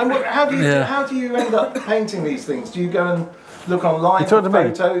how do you end up painting these things? Do you go and look online? You talking to me?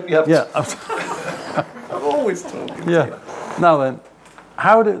 Photo? Yeah. Of all always talking to Yeah. you. Now then,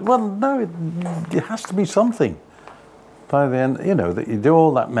 how did? Well, no, it has to be something. By the end, you know, that you do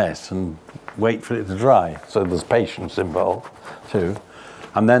all that mess and wait for it to dry. So there's patience involved too,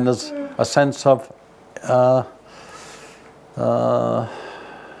 and then there's a sense of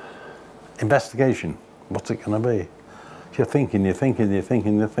investigation. What's it going to be? You're thinking,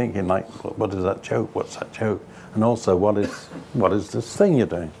 like, what is that joke? What's that joke? And also, what is this thing you're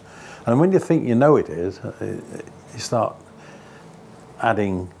doing? And when you think you know it is, you start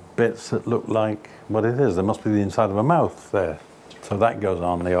adding bits that look like what it is. There must be the inside of a mouth there. So that goes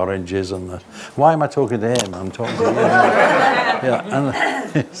on, the oranges and the... Why am I talking to him? I'm talking to you. Yeah,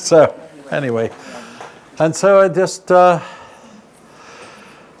 and so, anyway. And so I just...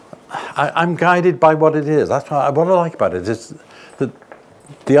 I'm guided by what it is. That's what I like about it is that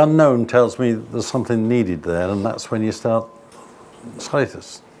the unknown tells me there's something needed there, and that's when you start... Sorry to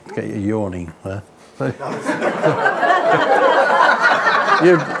get you yawning there.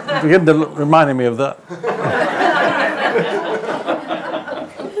 You begin to reminding me of that.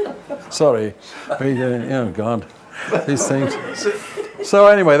 Sorry. Oh God, these things. So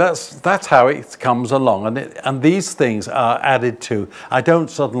anyway, that's how it comes along, and these things are added to. I don't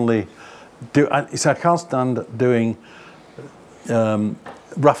suddenly do. I can't stand doing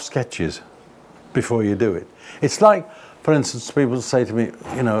rough sketches before you do it. It's like, for instance, people say to me,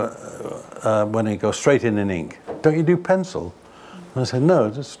 you know, when you go straight in ink, don't you do pencil? And I said, no,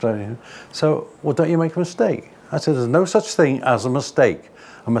 just straight in. So, well, don't you make a mistake? I said, there's no such thing as a mistake.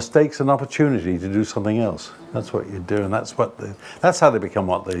 A mistake's an opportunity to do something else. That's what you do, and that's how they become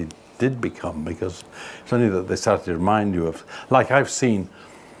what they did become, because it's only that they started to remind you of, like I've seen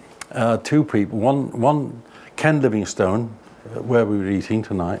two people, one Ken Livingstone, where we were eating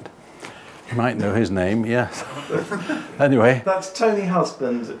tonight. You might know his name, yes. Anyway. That's Tony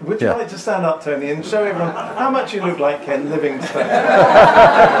Husband. Would you like to stand up, Tony, and show everyone how much you look like Ken Livingstone?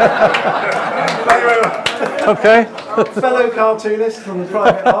 Thank you very much. Okay. Fellow cartoonist from the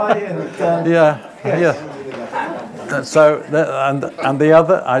Private Eye, and yeah. yes. So and the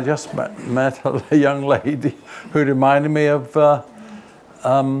other, I just met a young lady who reminded me of.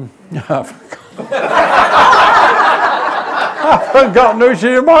 I've forgotten who she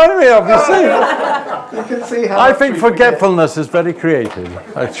reminded me of. You see. You can see how I think forgetfulness is very creative,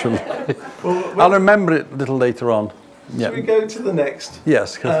 actually. I'll remember it a little later on. Should we go to the next?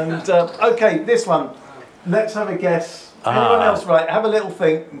 Yes. And okay, this one. Let's have a guess. Anyone else right? Have a little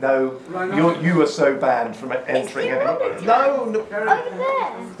think. No, you are so banned from entering anymore.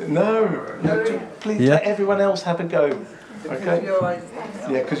 No. Please let everyone else have a go. Okay.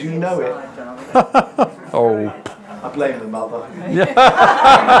 Yeah, because you know it. Oh. I blame the mother. Yeah.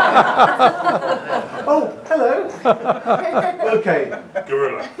 Oh, hello. Okay.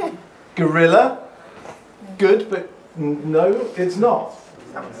 Gorilla. Good, but no, it's not.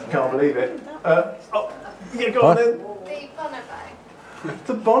 Can't believe it. Yeah, go on then. The bonobo.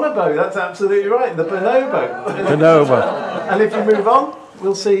 The bonobo, that's absolutely right. The bonobo. Bonobo. And if you move on,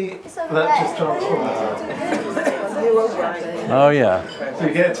 we'll see that just transforms. Oh yeah. So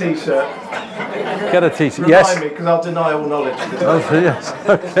you get a T-shirt. Get a T-shirt. Remind Yes. me, because I'll deny all knowledge. Oh, yes.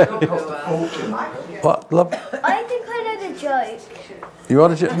 Okay. It'll cost a fortune. What? Love? I think I know the joke. You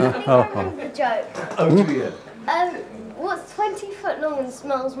want to? I know the joke. Oh, do you? What's 20 foot long and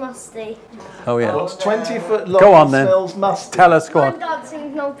smells musty? Oh yeah. What's 20 foot long Go on and then. smells musty? Tell us. Go Line on. dancing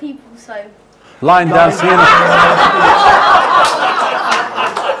with no people, so. Line dancing.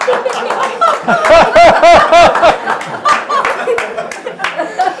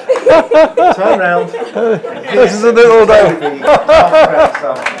 Turn round. This is a little Baby.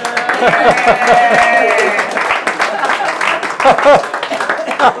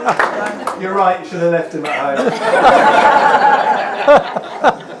 You're right, you should have left him at home.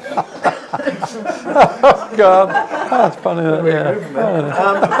 God, that's funny. That, yeah.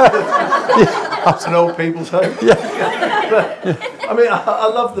 That's an old people's home. Yeah. I mean, I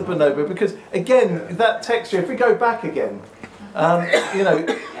love the bonobo because, again, that texture, if we go back again, you know,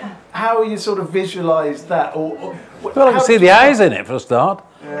 how you sort of visualise that? Well, I can see the eyes in it for a start.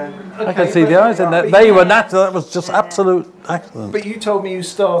 Yeah. I can see the eyes in there. They were natural. That was just absolute excellent. But you told me you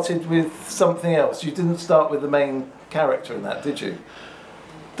started with something else. You didn't start with the main character in that, did you?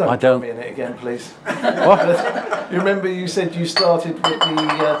 I Don't don't. put me in it again, please. What? You remember you said you started with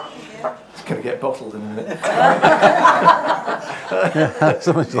the... it's going to get bottled in a minute.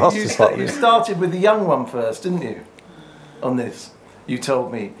 Somebody's lost You the spot. started with the young one first, didn't you? On this. You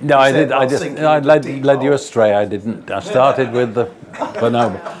told me. No, You I said, did. I "I'll just sink I into led deep you hole." astray. I didn't. I started with the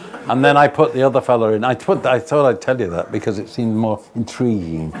bonobo. And then I put the other fella in. I thought I'd tell you that because it seemed more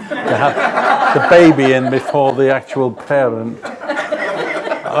intriguing to have the baby in before the actual parent.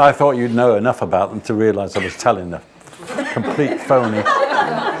 I thought you'd know enough about them to realise I was telling a complete phony.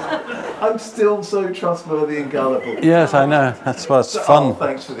 I'm still so trustworthy and gullible. Yes, I know. That's what's fun. Oh,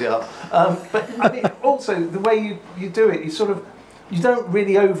 thanks for the art. But I mean, also the way you do it, you don't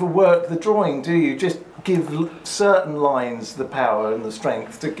really overwork the drawing, do you? Just give certain lines the power and the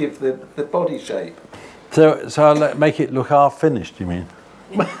strength to give the body shape. So I'll make it look half finished, you mean?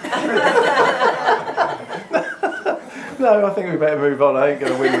 No, I think we better move on. I ain't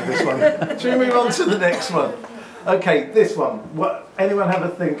going to win with this one. Should we move on to the next one? Okay, this one. Anyone have a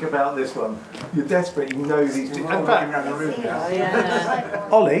think about this one? You're desperate, you know these two. In fact,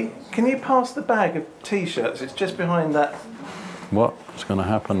 Ollie, can you pass the bag of T-shirts? It's just behind that. What's going to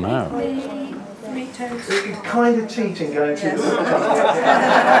happen now? It's kind of cheating going through the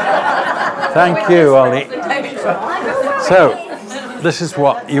Thank you, Ollie. So, this is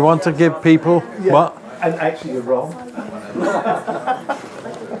what you want to give people? Yeah. What? And actually, you're wrong.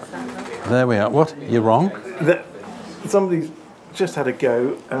 There we are. What? You're wrong? Somebody's just had a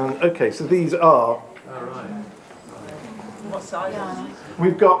go. Okay, so these are. What size?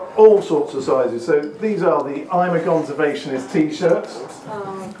 We've got all sorts of sizes. So these are the I'm a Gonzovationist T-shirts,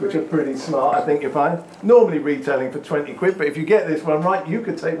 which are pretty smart, I think you'll find. Normally retailing for 20 quid, but if you get this one right, you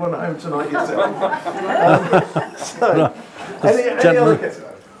could take one home tonight yourself. Any other guesses?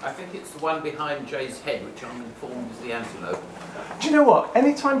 I think it's the one behind Jay's head, which I'm informed is the antelope. Do you know what?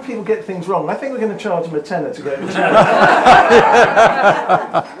 Anytime people get things wrong, I think we're going to charge them a tenner to go to church.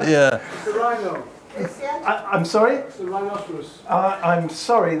 Yeah. It's the rhino. I'm sorry? It's the rhinoceros. I'm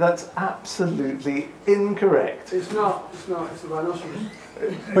sorry, that's absolutely incorrect. It's not. It's the rhinoceros.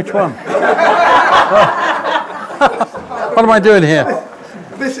 Which one? What am I doing here?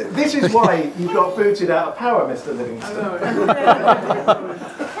 This is why you got booted out of power, Mr. Livingston.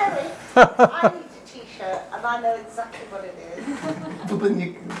 Kelly, I need a T-shirt and I know exactly what it is. Well,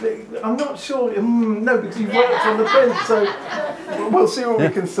 then I'm not sure. No, because you worked on the print, so we'll see what we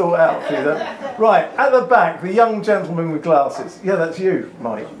can sort out for you then. Right, at the back, the young gentleman with glasses. Yeah, that's you,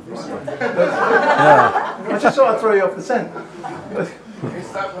 Mike. Yeah. I just thought I'd throw you off the scent. It's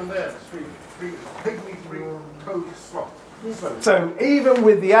that one there. Pygmy three-toed sloth. So even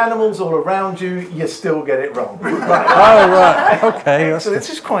with the animals all around you, you still get it wrong. Right. Oh, right. Okay. So this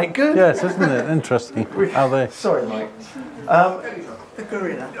is quite good. Yes, isn't it? Interesting. How they... Sorry, Mike. The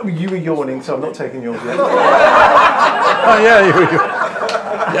gorilla. You were yawning, so I'm not taking yours yet. Oh, yeah.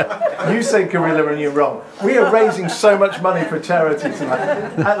 You said gorilla and you're wrong. We are raising so much money for charity tonight.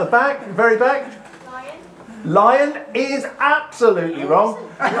 At the back, very back. Lion is absolutely wrong.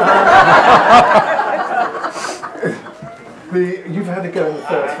 You've had a go in the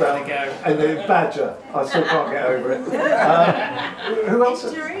first round. And the badger, I still can't get over it. Who else?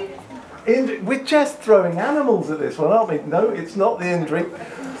 We're just throwing animals at this one, aren't we? No, it's not the injury.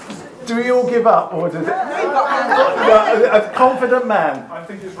 Do we all give up, or does it? A confident man. I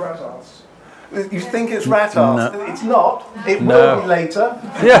think it's rat arse. You think it's rat arse? No. It's not. It No. will be later.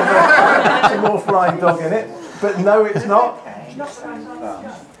 Yeah. Some more flying dog in it. But no, it's not.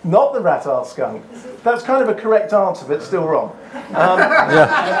 Not the rat arse skunk. That's kind of a correct answer, but still wrong.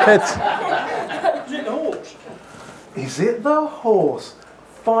 Yeah. It's... Is it the horse? Is it the horse?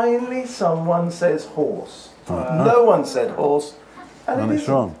 Finally, someone says horse. No one said horse. And it's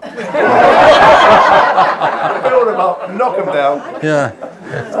wrong. Build them up, knock them down. Yeah.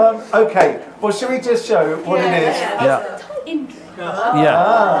 Okay, well, shall we just show what it is? Yeah.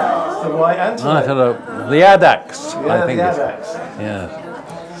 Yeah. It's the white antelope. I don't know. The Adax, Yeah, I think. the it's- Adax. Yeah.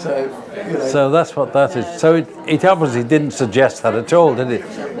 So, So that's what that is. So it obviously didn't suggest that at all, did it?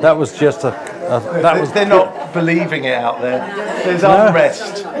 That was just they're not believing it out there. There's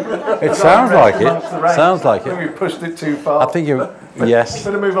unrest. It sounds like it. Amongst the ranks. Sounds like I think it. we pushed it too far. I think you. Yes.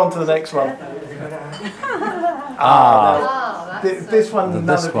 Better move on to the next one. This one, none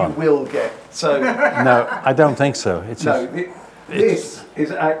This of one. you will get. So No, I don't think so. It's no, just, this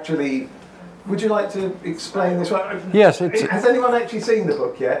is actually. Would you like to explain this one? Yes, it's. Has anyone actually seen the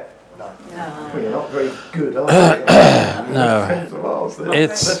book yet? No. Well, you're not very good, are you? No.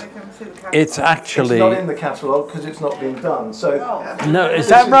 It's actually. It's not in the catalogue because it's not been done. So No, is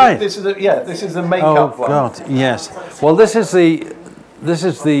that right? This is this is the Oh makeup one. God, yes. Well, this is the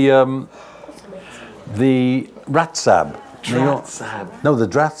Ratsab. Dratsab. No, the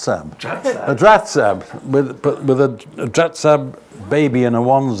Dratsab. Dratsab. A Dratsab with a Dratsab baby in a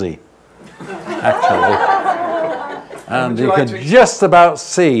onesie, actually. And you you like can to- just about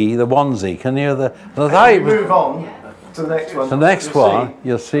see the onesie. Can you? The As height we was, move on, to the next one. The next one,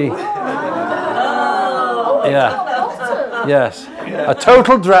 you'll see. Yeah. Yes. A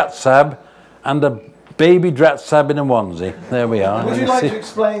total dratsab and a baby dratsab in a onesie. There we are. Would you like to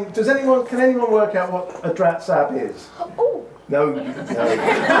explain? Can anyone work out what a dratsab is? Oh. No.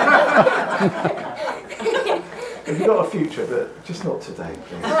 Have you got a future, but just not today,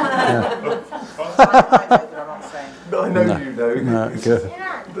 please. I know you know. No, good.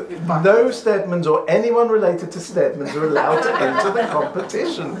 No Steadmans or anyone related to Steadmans are allowed to enter the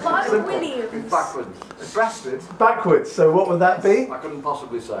competition. Williams. Backwards. Bastard. Backwards, so what would that be? I couldn't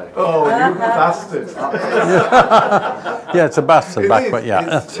possibly say. Oh, you bastard. Yeah, it's a bastard It backward, is, yeah.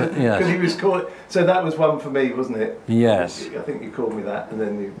 it's- That's it, yes. 'cause he was called, so that was one for me, wasn't it? Yes, I think you called me that, and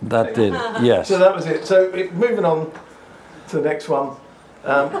then you... that did, yes. So that was it. So moving on to the next one.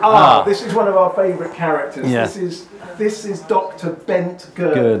 This is one of our favourite characters. Yeah. This is Dr. Bent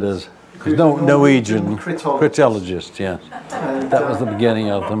Gerd. Girders. who's a Norwegian critologist. critologist, yes. And, That was the beginning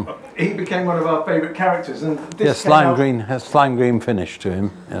of them. he became one of our favourite characters. And this Yes, came out, slime green finish to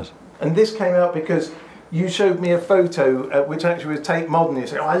him, yes. and this came out because you showed me a photo which actually was Tate Modern. You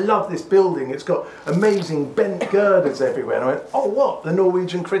said, "Oh, I love this building. It's got amazing bent girders everywhere." And I went, "Oh, what? The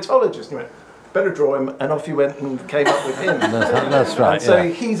Norwegian critologist?" And you went, "Better draw him," and off you went and came up with him. That's right, And so yeah.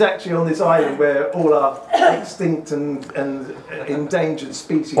 he's actually on this island where all our extinct and endangered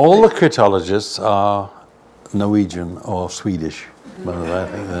species All the live. critologists are Norwegian or Swedish. Well, I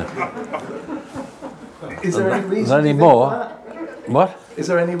think Is there any reason? there any do you think, more? for that? what? Is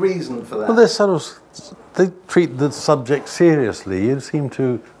there any reason for that? Well, they treat the subject seriously.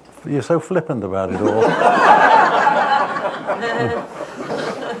 You're so flippant about it all.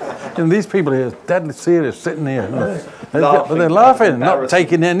 And these people here are deadly serious, sitting here. But they're laughing, not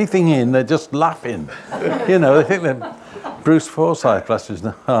taking anything in, they're just laughing. You know, they think that Bruce Forsyth, bless his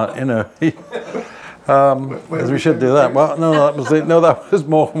heart, you know. Because we should do that. Well, no, that was it. No, that was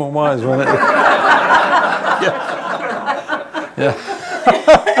Morecambe and Wise, wasn't it? Yeah.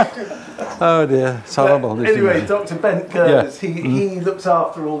 Oh dear, it's horrible. this Anyway, evening. Dr. Bent Gerders, he looks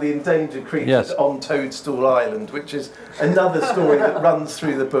after all the endangered creatures Yes. on Toadstool Island, which is another story that runs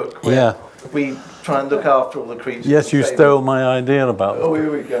through the book where Yeah. we try and look after all the creatures. Yes, and you save stole them. my idea about Oh, them.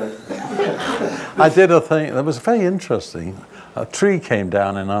 here we go. I did a thing that was very interesting. A tree came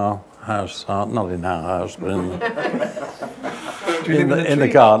down in our house, not in our house, but in the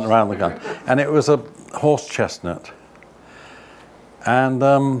garden, around the garden. And it was a horse chestnut. And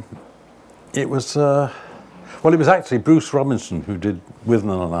it was actually Bruce Robinson who did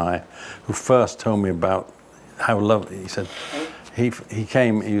Withnan and I, who first told me about how lovely. He said he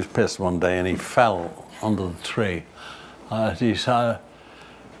was pissed one day and he fell under the tree. And he said,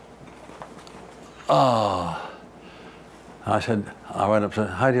 "Oh." I went up to him,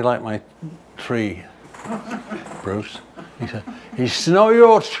 "How do you like my tree, Bruce?" He said, "It's not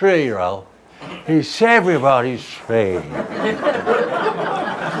your tree, Ralph. It's everybody's tree."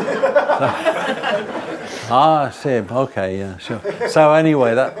 I said, "Okay, yeah, sure." So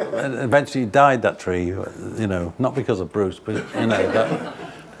anyway, that eventually died, that tree, you know, not because of Bruce, but, you know,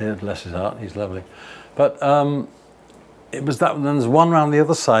 yeah, bless his heart, he's lovely. But it was that, and there's one round the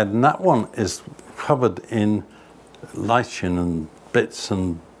other side, and that one is covered in lichen and bits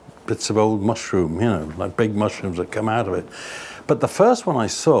of old mushroom, you know, like big mushrooms that come out of it. But the first one I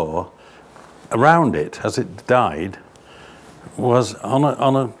saw around it, as it died, was on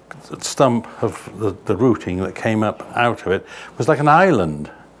a stump of the rooting that came up out of it, was like an island.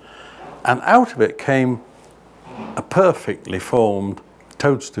 And out of it came a perfectly formed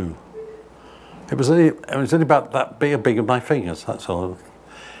toadstool. It was only about that big of my fingers, that's all.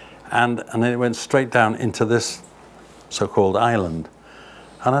 And then it went straight down into this so-called island.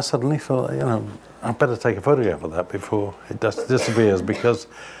 And I suddenly thought, you know, I'd better take a photograph of that before it disappears, because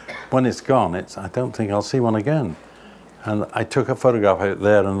when it's gone, I don't think I'll see one again. And I took a photograph out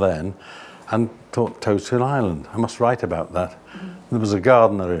there and then and thought, Toadstool Island, I must write about that. There was a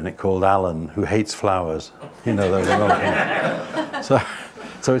gardener in it called Alan who hates flowers. You know, they were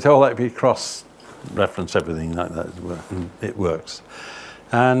so it's all like we cross-reference everything like that. It works.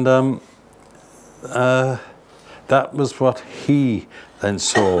 And that was what he then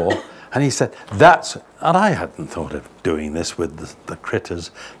saw. And he said, and I hadn't thought of doing this with the critters,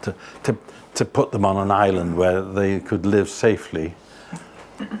 to put them on an island where they could live safely.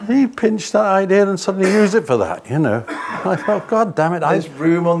 He pinched that idea and suddenly used it for that, you know. I thought, God damn it. There's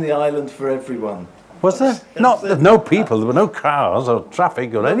room on the island for everyone. Was there? No people, there were no cars or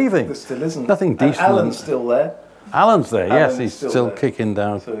traffic or anything. There still isn't. Nothing decent. Alan's still there. Alan's there, yes, Alan's he's still still there. kicking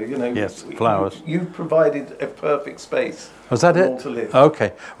down. So, you know, Yes, flowers. You provided a perfect space. Was that for it? them all to live.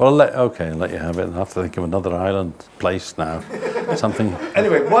 Okay. Well, I'll let you have it. I'll have to think of another island place now. Something.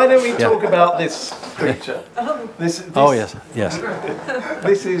 Anyway, why don't we talk about this creature? This, Oh yes, yes.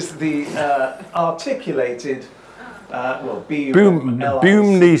 This is the articulated, Boom, B-U-M-L-I-C-E.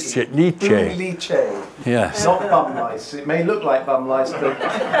 boom Nietzsche. Boomliche. Yes. Not bum lice. It may look like bum lice, but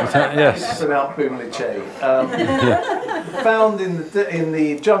Yes. it's pronounced boomliche. Found in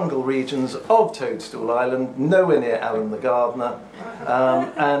the jungle regions of Toadstool Island, nowhere near Alan the Gardener,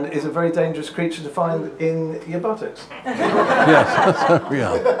 and is a very dangerous creature to find in your buttocks. Yes.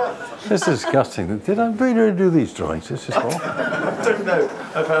 Yeah. This is disgusting. Did I really do these drawings? This is awful. I don't know.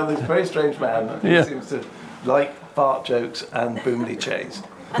 I found this very strange man who Yeah. seems to like fart jokes and boomliches.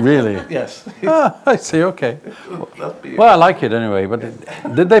 Really? Yes. Ah, I see. Okay. That'd be Well, I like it anyway. But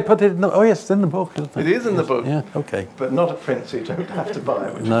did they put it in the? Oh yes, it's in the book. Isn't it? It is in the book, Yeah. Okay. but not a print, so you don't have to buy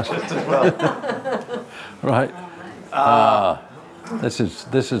it, which No. is just as well. Right. This is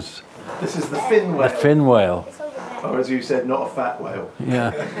This is the fin a whale, fin whale. It's over there. or as you said, not a fat whale.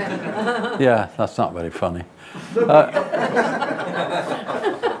 Yeah. Yeah. That's not very funny.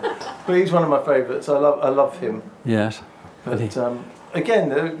 But he's one of my favourites. I love him. Yes. But again,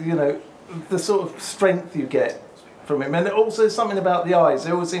 you know, the sort of strength you get from him, and also something about the eyes.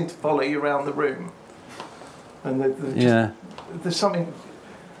 They always seem to follow you around the room. And there's something.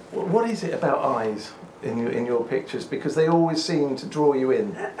 What is it about eyes in your pictures? Because they always seem to draw you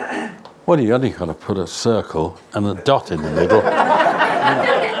in. Well, you only got to put a circle and a dot in the middle.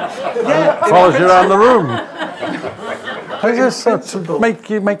 Yeah, Follows you around the room. I just principle.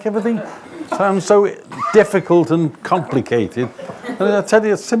 make everything sound so difficult and complicated. And I tell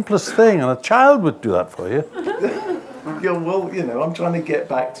you, the simplest thing, and a child would do that for you. Yeah, well, you know, I'm trying to get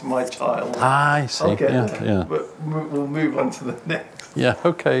back to my child. I see. Okay, Yeah. but we'll move on to the next. Yeah.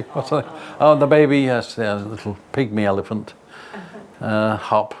 Okay. What's that? Oh, the baby. Yes, the little pygmy elephant.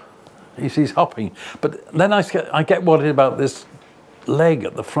 Hop. He's hopping. But then I get worried about this leg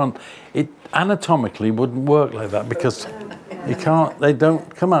at the front. It anatomically wouldn't work like that because you can't. They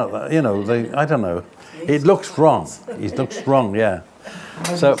don't come out. That, you know. I don't know. It looks wrong. It looks wrong. Yeah.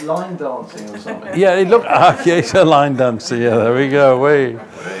 Maybe So- it's line dancing or something. Yeah, it looked. Yeah, he's a line dancer. Yeah, there we go.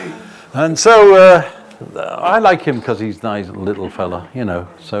 And so I like him because he's nice little fella, you know.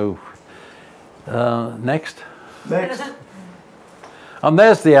 So next, Next. and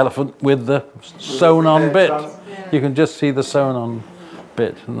there's the elephant with the sewn on Yeah, bit. trunk. You can just see the sewn on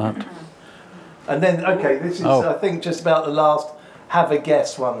bit and that. And then, okay, this is, Oh. I think, just about the last have a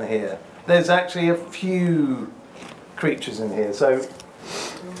guess one here. There's actually a few creatures in here. So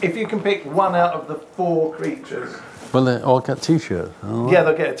if you can pick one out of the 4 creatures, Well, they all get t-shirts. Oh, yeah,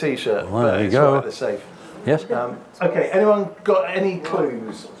 they'll get a T-shirt. Well, but there you it's go. all right, they're safe. Yes. Okay, anyone got any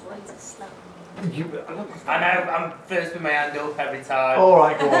clues? You, I know, I'm first with my hand up every time. all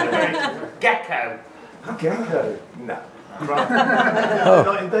right, go on. Gecko. Gecko? No.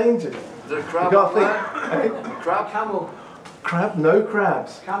 Not endangered. Is it a You crab? got to think. Crab? Camel. Crab? No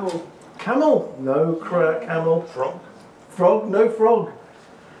crabs. Camel. Camel? No camel. Frog? Frog? No frog.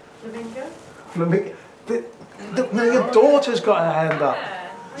 Flamingo? Flamingo? No, your daughter's got her hand up.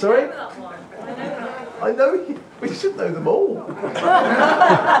 Sorry? That one. I know that. I know you. We should know them all.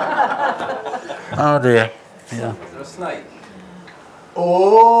 Oh dear. Yeah. Is there a snake?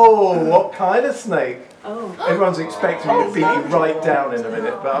 Oh, what kind of snake? Oh. Everyone's expecting me to beat you right down in a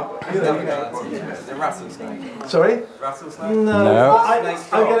minute, but you know. Is it a rattlesnake? Sorry? Rattlesnake? No. No. I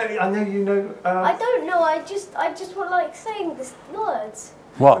know you know. I don't know. I just want like saying the words.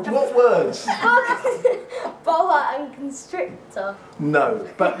 What? What words? Boa and constrictor. No,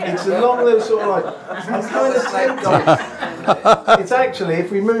 but it's along those sort of lines. I'm kind of tempted. It's actually,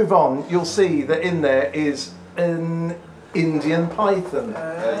 if we move on, you'll see that in there is an Indian python.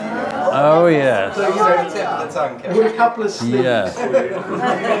 Oh yes. So, you know, Tip of the tongue. with a couple of slings. Yes.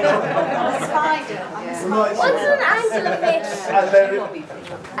 What's an anglerfish? And then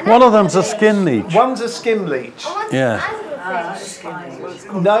One of them's a skin leech. one's a skim leech. What's Yeah. an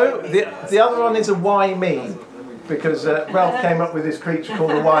anglerfish? No, the other one is a why me, because Ralph came up with this creature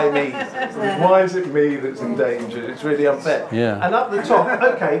called a why me. Why is it me that's endangered? It's really unfair. Yeah. And up the top,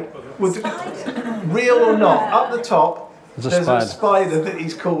 okay, real or not, up the top, There's a a spider that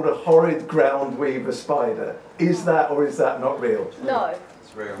he's called a horrid ground weaver spider. Is that or is that not real? No.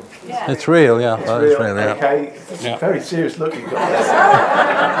 It's real. It's real. Yeah. That is real. Yeah. Okay, it's Yeah. a very serious look you've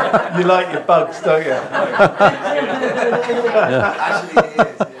got. You like your bugs, don't you? Actually,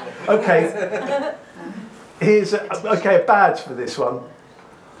 it is. Okay. Here's a badge for this one.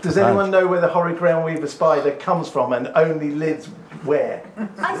 Does anyone know where the horrid ground weaver spider comes from and only lives where?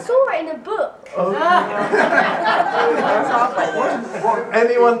 I saw it in a book. Oh.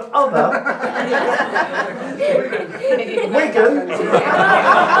 Anyone other? Wigan?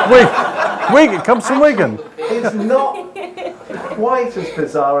 Wigan, it comes from Wigan. It's not quite as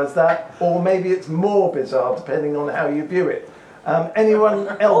bizarre as that, or maybe it's more bizarre depending on how you view it. Anyone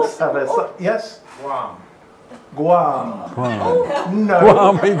else have a... Yes? Guam. No.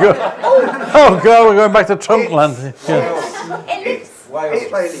 Guam, we go. Oh God, we're going back to Trumpland. Yeah. It's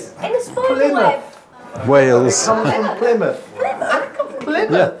Australia. in a spider Plymouth. web. Wales. It comes from Plymouth.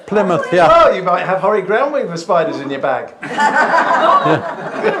 Plymouth? Yeah, Plymouth, yeah. Oh, you might have horrid ground weaver spiders in your bag.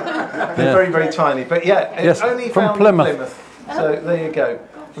 They're very, very tiny. But yeah, it's Yes, only from found Plymouth. in Plymouth. So there you go.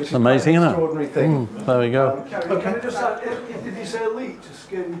 Which is Amazing, quite an isn't it? extraordinary thing. There we go. Can I just add, did you say a leech, a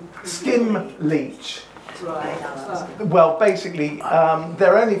skin? Skim leech. Well, basically,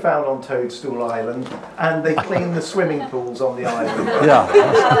 they're only found on Toadstool Island, and they clean the swimming pools on the island. Yeah,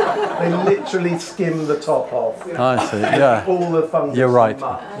 They literally skim the top off. I see, yeah. All the fungus. You're right, and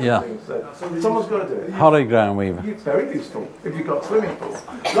muck and yeah. things. So someone's got to do it. Horrid ground weaver. It's very useful if you've got a swimming pool.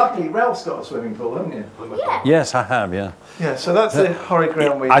 Luckily, Ralph's got a swimming pool, hasn't you? Yeah. Yes, I have, yeah. Yeah, so that's the horrid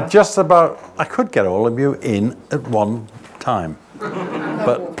ground weaver. I could get all of you in at one time.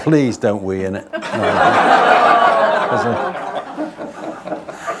 But please don't wee in it. No.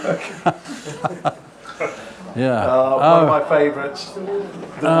 Yeah. One of my favourites, the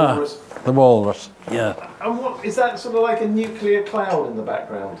walrus. The walrus, yeah. And what is that? Sort of like a nuclear cloud in the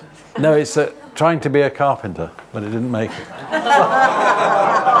background. No, it's trying to be a carpenter, but it didn't make it.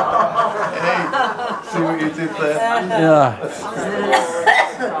 See what you did there? Yeah.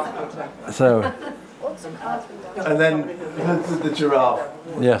 So, And then the giraffe.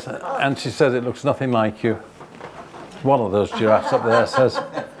 yes, and she says it looks nothing like you. One of those giraffes up there says,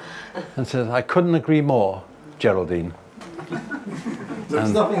 I couldn't agree more, Geraldine.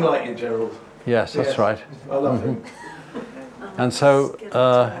 Looks nothing like you, Gerald. Yes, that's right. I love him. And so,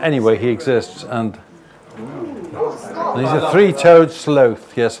 anyway, he exists, and he's a three-toed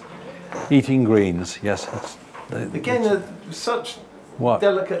sloth, yes, eating greens, yes. Again, such What?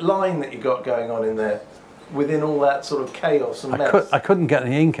 delicate line that you got going on in there, within all that sort of chaos and mess. I couldn't get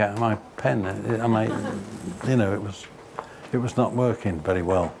the ink out of my pen. It was not working very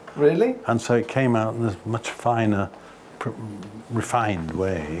well. Really? And so it came out in a much finer, refined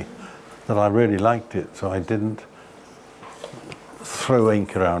way that I really liked it. So I didn't throw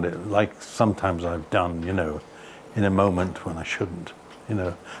ink around it like sometimes I've done, in a moment when I shouldn't,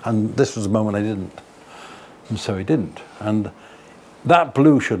 And this was a moment I didn't. And so he didn't. And that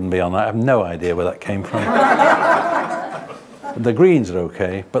blue shouldn't be on that. I have no idea where that came from. The greens are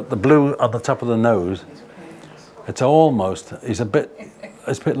okay, but the blue on the top of the nose, it's a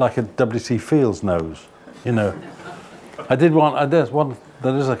bit like a W.C. Fields nose, there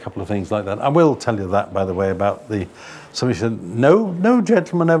is a couple of things like that. I will tell you that, by the way, about somebody said, no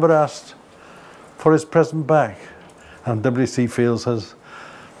gentleman ever asked for his present back. And W.C. Fields says,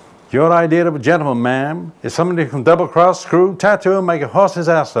 your idea of a gentleman, ma'am, is somebody who can double-cross, screw, tattoo, and make a horse's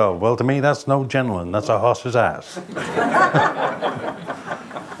ass of. Well, to me, that's no gentleman. That's a horse's ass.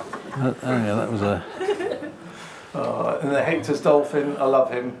 That was a... And the Hector's dolphin, I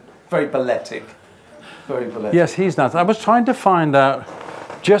love him. Very balletic. Very balletic. Yes, he's nuts. I was trying to find out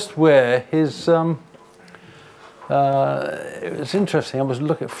just where his... it was interesting. I was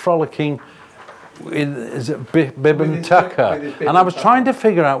frolicking with Bib and Tucker, and I was trying to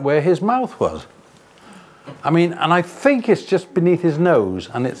figure out where his mouth was. And I think it's just beneath his nose,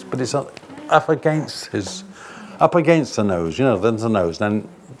 but it's up against the nose. There's the nose. Then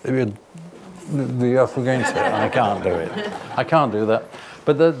it would be up against it, and I can't do it. I can't do that.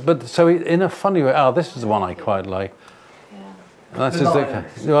 But so in a funny way, this is the one I quite like. And that's it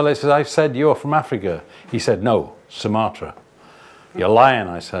says, I said, you're from Africa. He said, no, Sumatra. You're lying,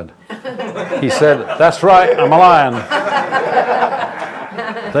 I said. He said, that's right, I'm a lion.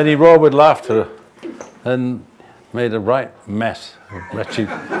 Then he roared with laughter and made a right mess. Wretched.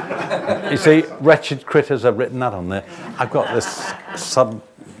 You see, wretched critters, I've written that on there. I've got this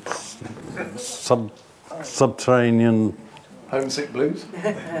subterranean... Homesick blues?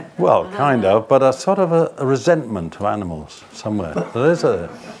 Well, kind of, but a sort of a resentment to animals somewhere. There is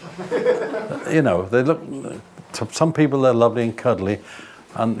they look... To some people they're lovely and cuddly,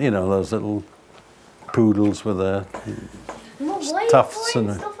 and those little poodles with their tufts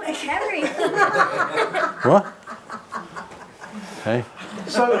and stuff like Cherry. what? Okay.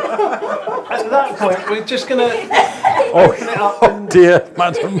 So at that point we're just gonna up and dear,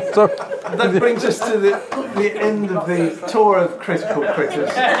 madam. that brings us to the end of the tour of critical critters.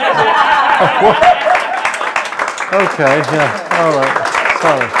 Okay, yeah, all right.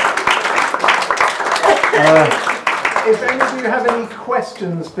 Sorry. If any of you have any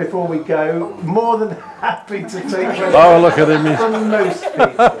questions before we go, more than happy to take questions Look at him. from most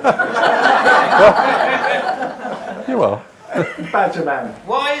people. You will. Badger Man.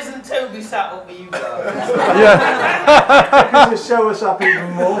 Why isn't Toby sat up with you guys? Yeah. Could you show us up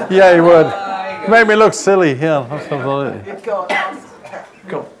even more? Yeah, he would. Make me look silly. Yeah, that's absolutely. Go on.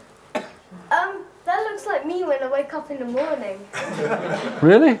 That looks like me when I wake up in the morning.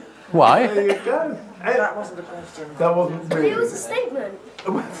 Really? Why? There you go. That wasn't a question. That wasn't really. It was a statement.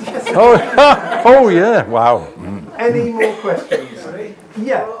 Oh yeah! Wow. Any more questions?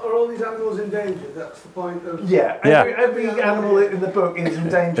 Yeah. Are all these animals endangered? That's the point of... Yeah. Every animal in the book is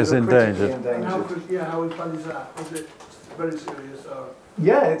endangered. It's or critically endangered. And how bad is that? Is it very serious? Or?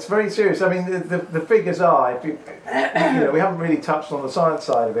 Yeah, it's very serious. I mean, the figures are, if you know, we haven't really touched on the science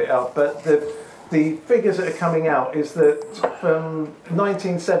side of it, Alf, but the figures that are coming out is that from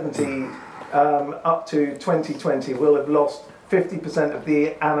 1970 up to 2020, we'll have lost 50% of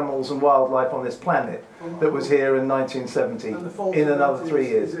the animals and wildlife on this planet that was here in 1970 in another 3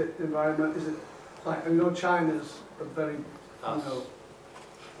 years. Is it environment? Is it like, China's a very,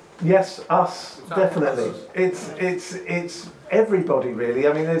 Yes, us, definitely. It's everybody really.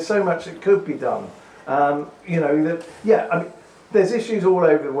 I mean, there's so much that could be done. You know, I mean, there's issues all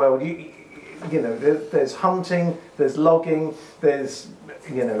over the world. You know, there's hunting, there's logging, there's,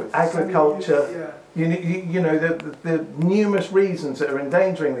 you know, agriculture. You know, the numerous reasons that are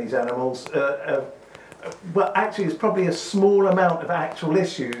endangering these animals. Well, actually, it's probably a small amount of actual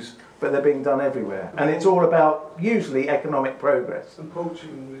issues, but they're being done everywhere. And it's all about usually economic progress. And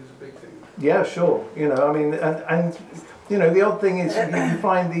poaching is a big thing. Yeah, sure. You know, I mean, and you know, the odd thing is you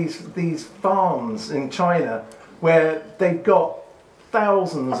find these farms in China where they've got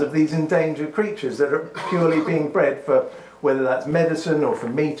thousands of these endangered creatures that are purely being bred for, whether that's medicine or for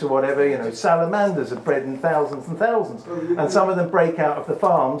meat or whatever. You know, salamanders are bred in thousands and thousands, and some of them break out of the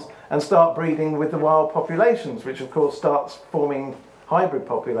farms and start breeding with the wild populations, which of course starts forming hybrid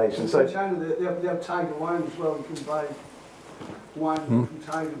populations. So in China they have tiger wine as well. You can buy wine from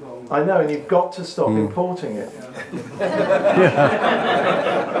tiger bone. I know, and you've got to stop importing it.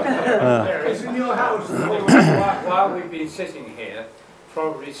 It's in your house. While we've been sitting here,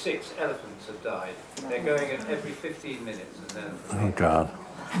 probably 6 elephants have died. They're going at every 15 minutes. And then Oh God.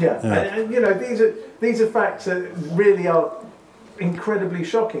 Yeah. And you know, these are facts that really are incredibly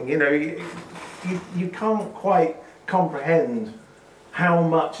shocking. You know, you can't quite comprehend how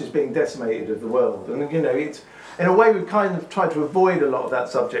much is being decimated of the world, and you know, it's in a way we've kind of tried to avoid a lot of that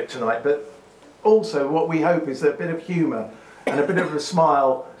subject tonight, but also what we hope is that a bit of humour and a bit of a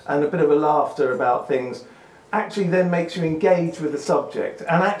smile and a bit of a laughter about things actually then makes you engage with the subject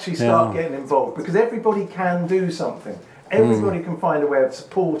and actually start getting involved, because everybody can do something. Everybody can find a way of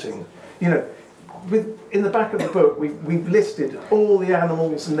supporting. You know, in the back of the book we've listed all the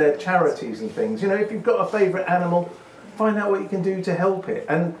animals and their charities and things. You know, if you've got a favourite animal, find out what you can do to help it.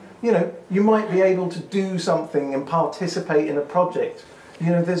 And you know, you might be able to do something and participate in a project. You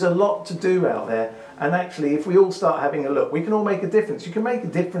know, there's a lot to do out there, and actually if we all start having a look, we can all make a difference. You can make a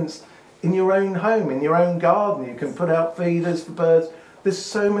difference in your own home, in your own garden. You can put out feeders for birds. There's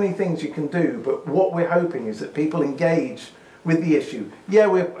so many things you can do, but what we're hoping is that people engage with the issue. Yeah,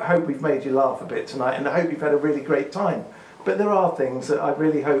 we hope we've made you laugh a bit tonight, and I hope you've had a really great time, but there are things that I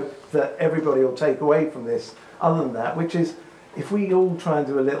really hope that everybody will take away from this other than that, which is, if we all try and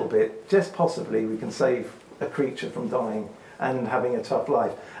do a little bit, just possibly we can save a creature from dying and having a tough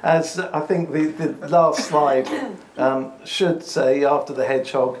life. As I think the last slide should say, after the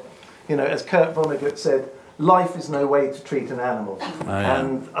hedgehog, you know, as Kurt Vonnegut said, life is no way to treat an animal.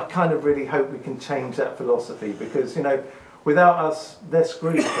 And I kind of really hope we can change that philosophy, because, you know, without us, they're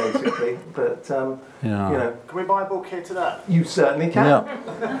screwed, basically. But, you know... Can we buy a book here today? You certainly can.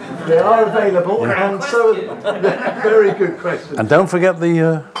 They are available, and so... Very good question. And don't forget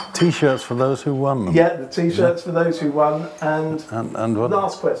the T-shirts for those who won them. Yeah, the T-shirts for those who won, and what?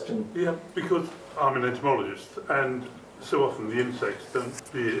 last question. Yeah, because I'm an entomologist, and so often the insects,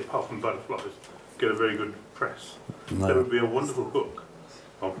 the often butterflies, get a very good press. No. There would be a wonderful book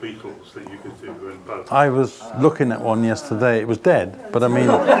on beetles that you could do and bugs. I was looking at one yesterday. It was dead, but I mean,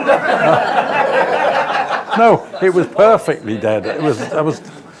 no, it was perfectly dead. I was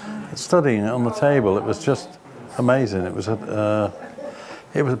studying it on the table. It was just amazing. It was that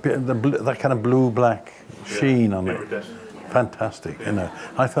kind of blue-black sheen on it. Fantastic, you know.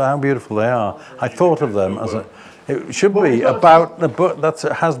 I thought how beautiful they are. I thought of them It should be about the book. That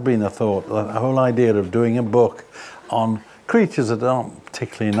has been a thought. The whole idea of doing a book on creatures that aren't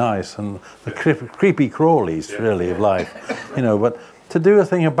particularly nice and the creepy crawlies, really, of life, you know. But to do a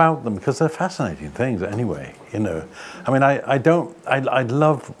thing about them because they're fascinating things anyway, you know. I mean, I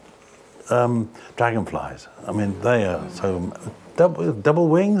love dragonflies. I mean, they are so double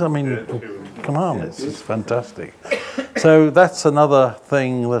wings. I mean, come on, it's fantastic. So that's another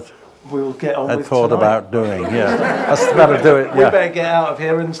thing that we'll get on I with thought tonight. about doing. Yeah, that's better do it. We Yeah. better get out of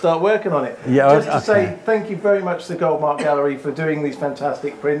here and start working on it. Yeah, Just to say thank you very much to the Goldmark Gallery for doing these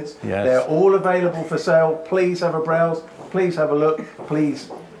fantastic prints. Yes. They're all available for sale. Please have a browse. Please have a look. Please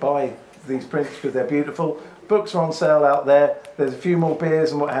buy these prints because they're beautiful. Books are on sale out there. There's a few more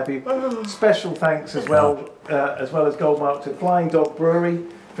beers and what have you. Special thanks as well as Goldmark to Flying Dog Brewery,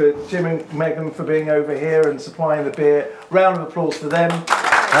 for Jim and Megan for being over here and supplying the beer. Round of applause for them.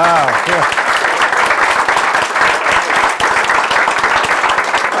 Wow. Yeah.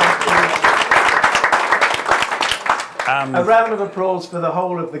 A round of applause for the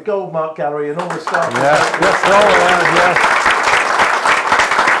whole of the Goldmark Gallery and all the staff. Yes, all around, yes.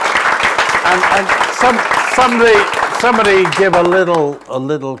 And somebody give a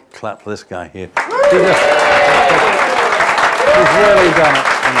little clap for this guy here. He's really done it,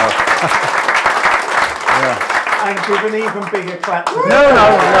 you know. Yeah. And give an even bigger clap to No.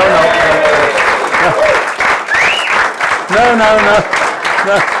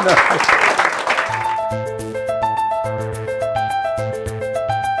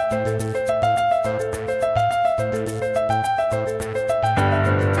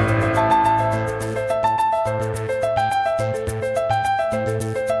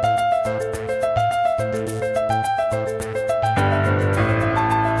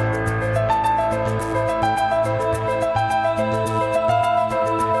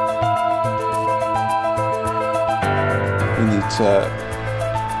 We need to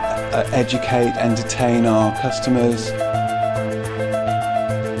educate, entertain our customers.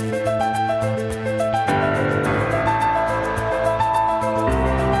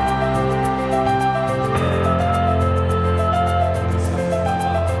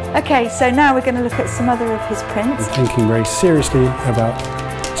 Okay, so now we're going to look at some other of his prints. I'm thinking very seriously about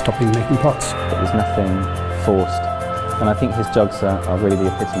stopping making pots. There's nothing forced, and I think his jogs are really the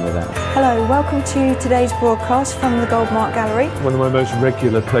epitome of that. Hello, welcome to today's broadcast from the Goldmark Gallery. One of my most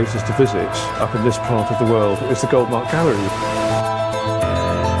regular places to visit up in this part of the world is the Goldmark Gallery.